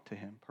talk to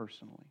him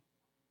personally,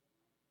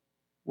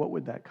 what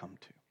would that come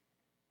to?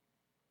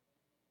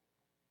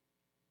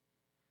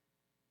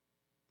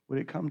 Would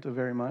it come to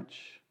very much?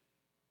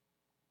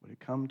 Would it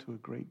come to a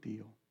great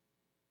deal?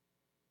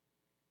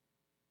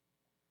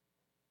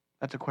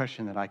 That's a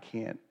question that I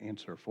can't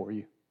answer for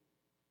you.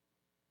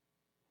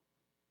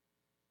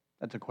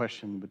 That's a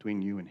question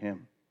between you and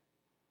him.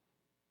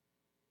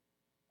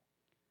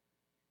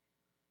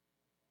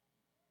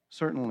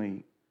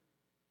 Certainly,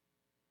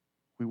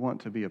 we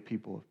want to be a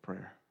people of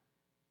prayer.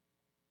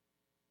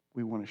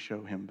 We want to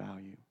show him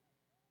value.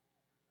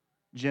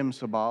 Jim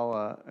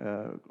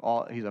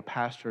Sabala, he's a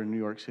pastor in New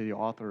York City,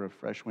 author of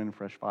Fresh Wind,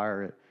 Fresh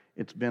Fire.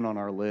 It's been on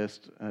our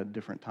list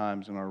different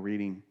times in our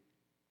reading.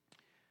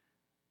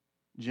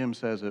 Jim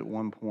says at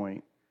one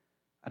point,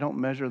 I don't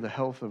measure the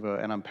health of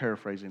and I'm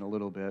paraphrasing a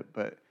little bit,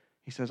 but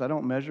he says, I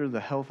don't measure the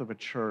health of a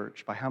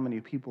church by how many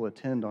people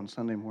attend on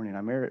Sunday morning.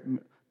 I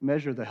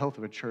measure the health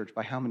of a church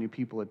by how many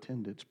people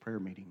attend its prayer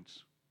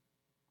meetings.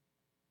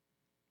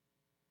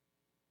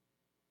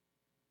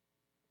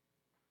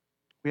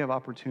 We have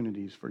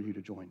opportunities for you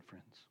to join,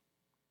 friends.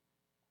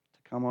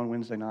 To come on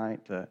Wednesday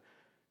night, to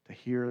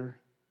hear,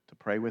 to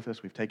pray with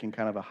us. We've taken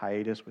kind of a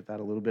hiatus with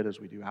that a little bit as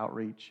we do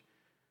outreach.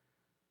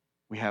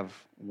 We have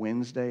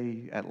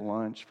Wednesday at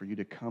lunch for you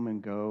to come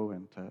and go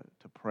and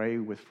to pray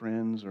with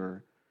friends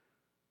or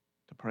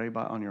to pray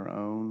on your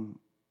own.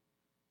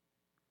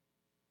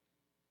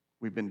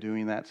 We've been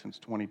doing that since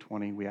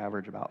 2020. We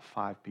average about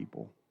 5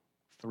 people.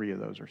 3 of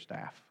those are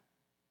staff.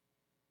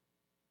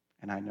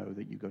 And I know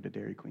that you go to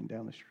Dairy Queen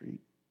down the street.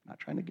 Not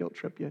trying to guilt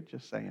trip you,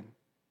 just saying.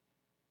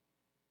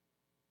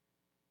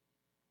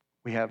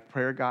 We have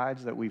prayer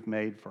guides that we've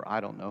made for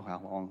I don't know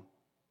how long.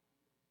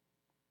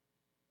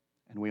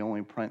 And we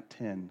only print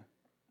 10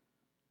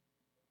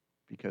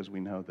 because we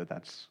know that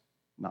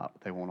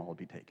they won't all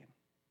be taken.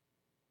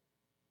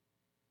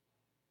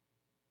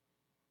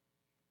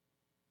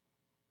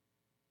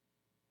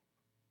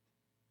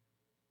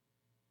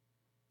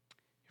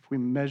 If we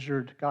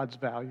measured God's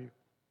value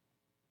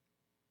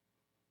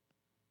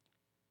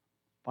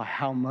by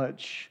how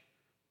much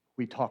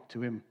we talk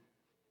to him,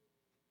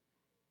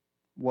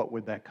 what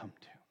would that come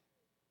to?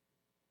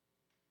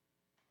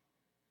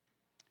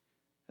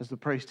 As the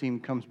praise team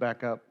comes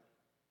back up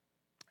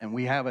and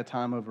we have a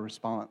time of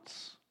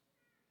response,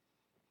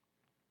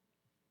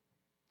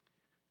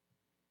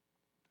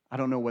 I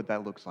don't know what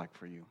that looks like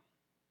for you,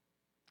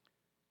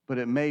 but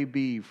it may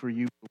be for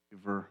you,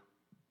 believer,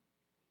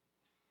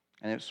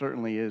 and it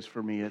certainly is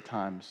for me at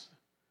times,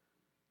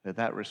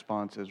 that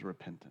response is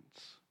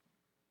repentance.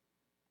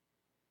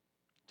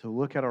 To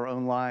look at our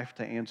own life,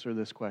 to answer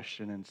this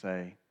question and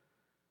say,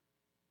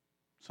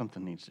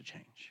 something needs to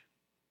change.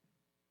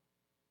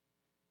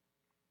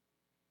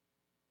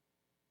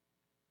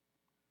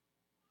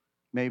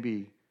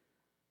 Maybe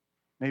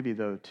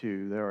though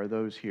too, there are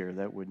those here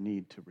that would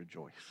need to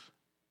rejoice,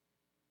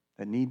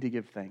 that need to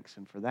give thanks.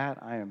 And for that,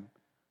 I am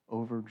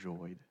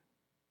overjoyed.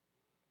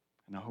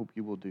 And I hope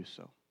you will do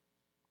so.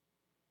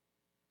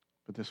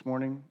 But this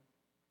morning,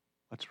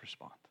 let's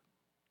respond.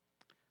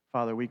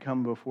 Father, we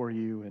come before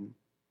you and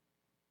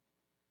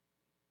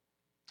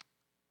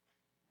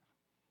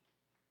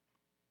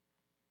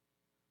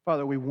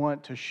Father, we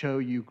want to show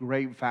you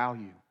great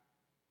value.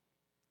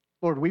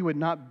 Lord, we would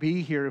not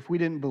be here if we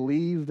didn't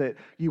believe that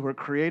you were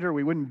creator.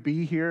 We wouldn't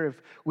be here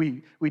if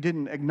we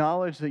didn't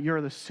acknowledge that you're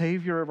the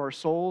Savior of our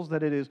souls,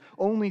 that it is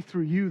only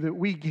through you that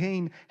we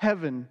gain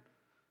heaven.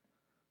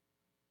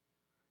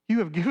 You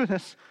have given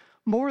us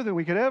more than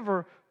we could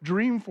ever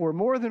dream for,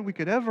 more than we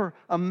could ever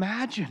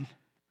imagine.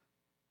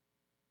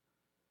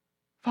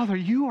 Father,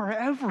 you are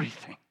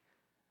everything.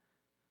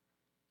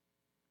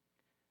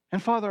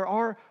 And Father,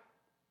 our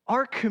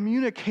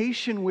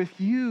communication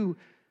with you,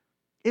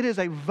 it is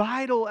a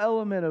vital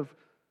element of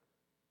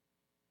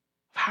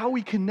how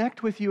we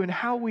connect with you and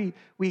how we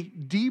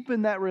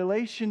deepen that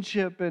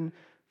relationship. And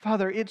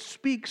Father, it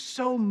speaks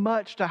so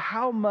much to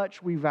how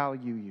much we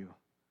value you.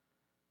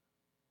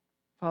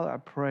 Father, I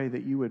pray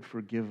that you would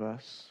forgive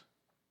us.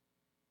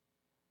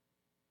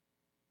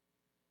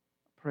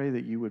 I pray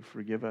that you would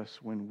forgive us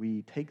when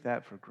we take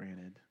that for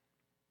granted.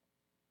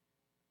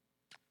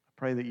 I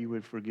pray that you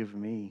would forgive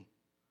me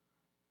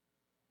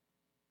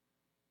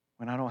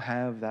when I don't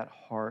have that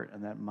heart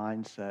and that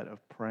mindset of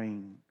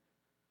praying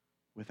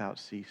without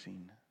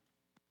ceasing.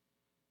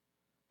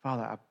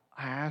 Father, I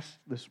ask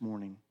this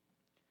morning,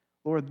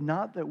 Lord,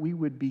 not that we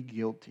would be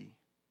guilty,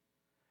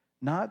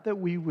 not that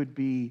we would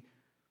be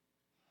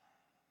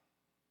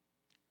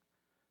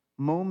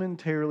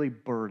momentarily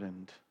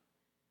burdened,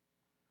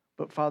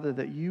 but Father,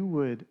 that you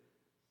would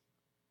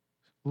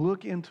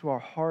look into our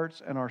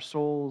hearts and our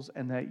souls,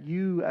 and that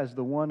you, as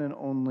the one and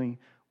only,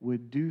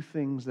 would do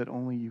things that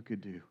only you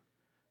could do.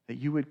 that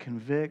you would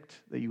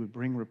convict, that you would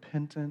bring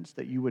repentance,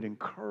 that you would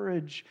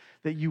encourage,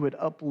 that you would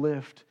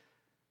uplift,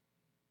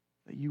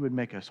 that you would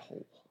make us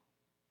whole.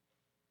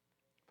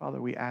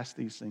 Father, we ask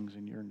these things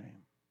in your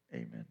name.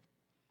 Amen.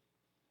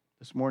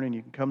 This morning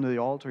you can come to the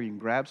altar, you can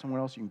grab someone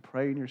else, you can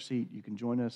pray in your seat, you can join us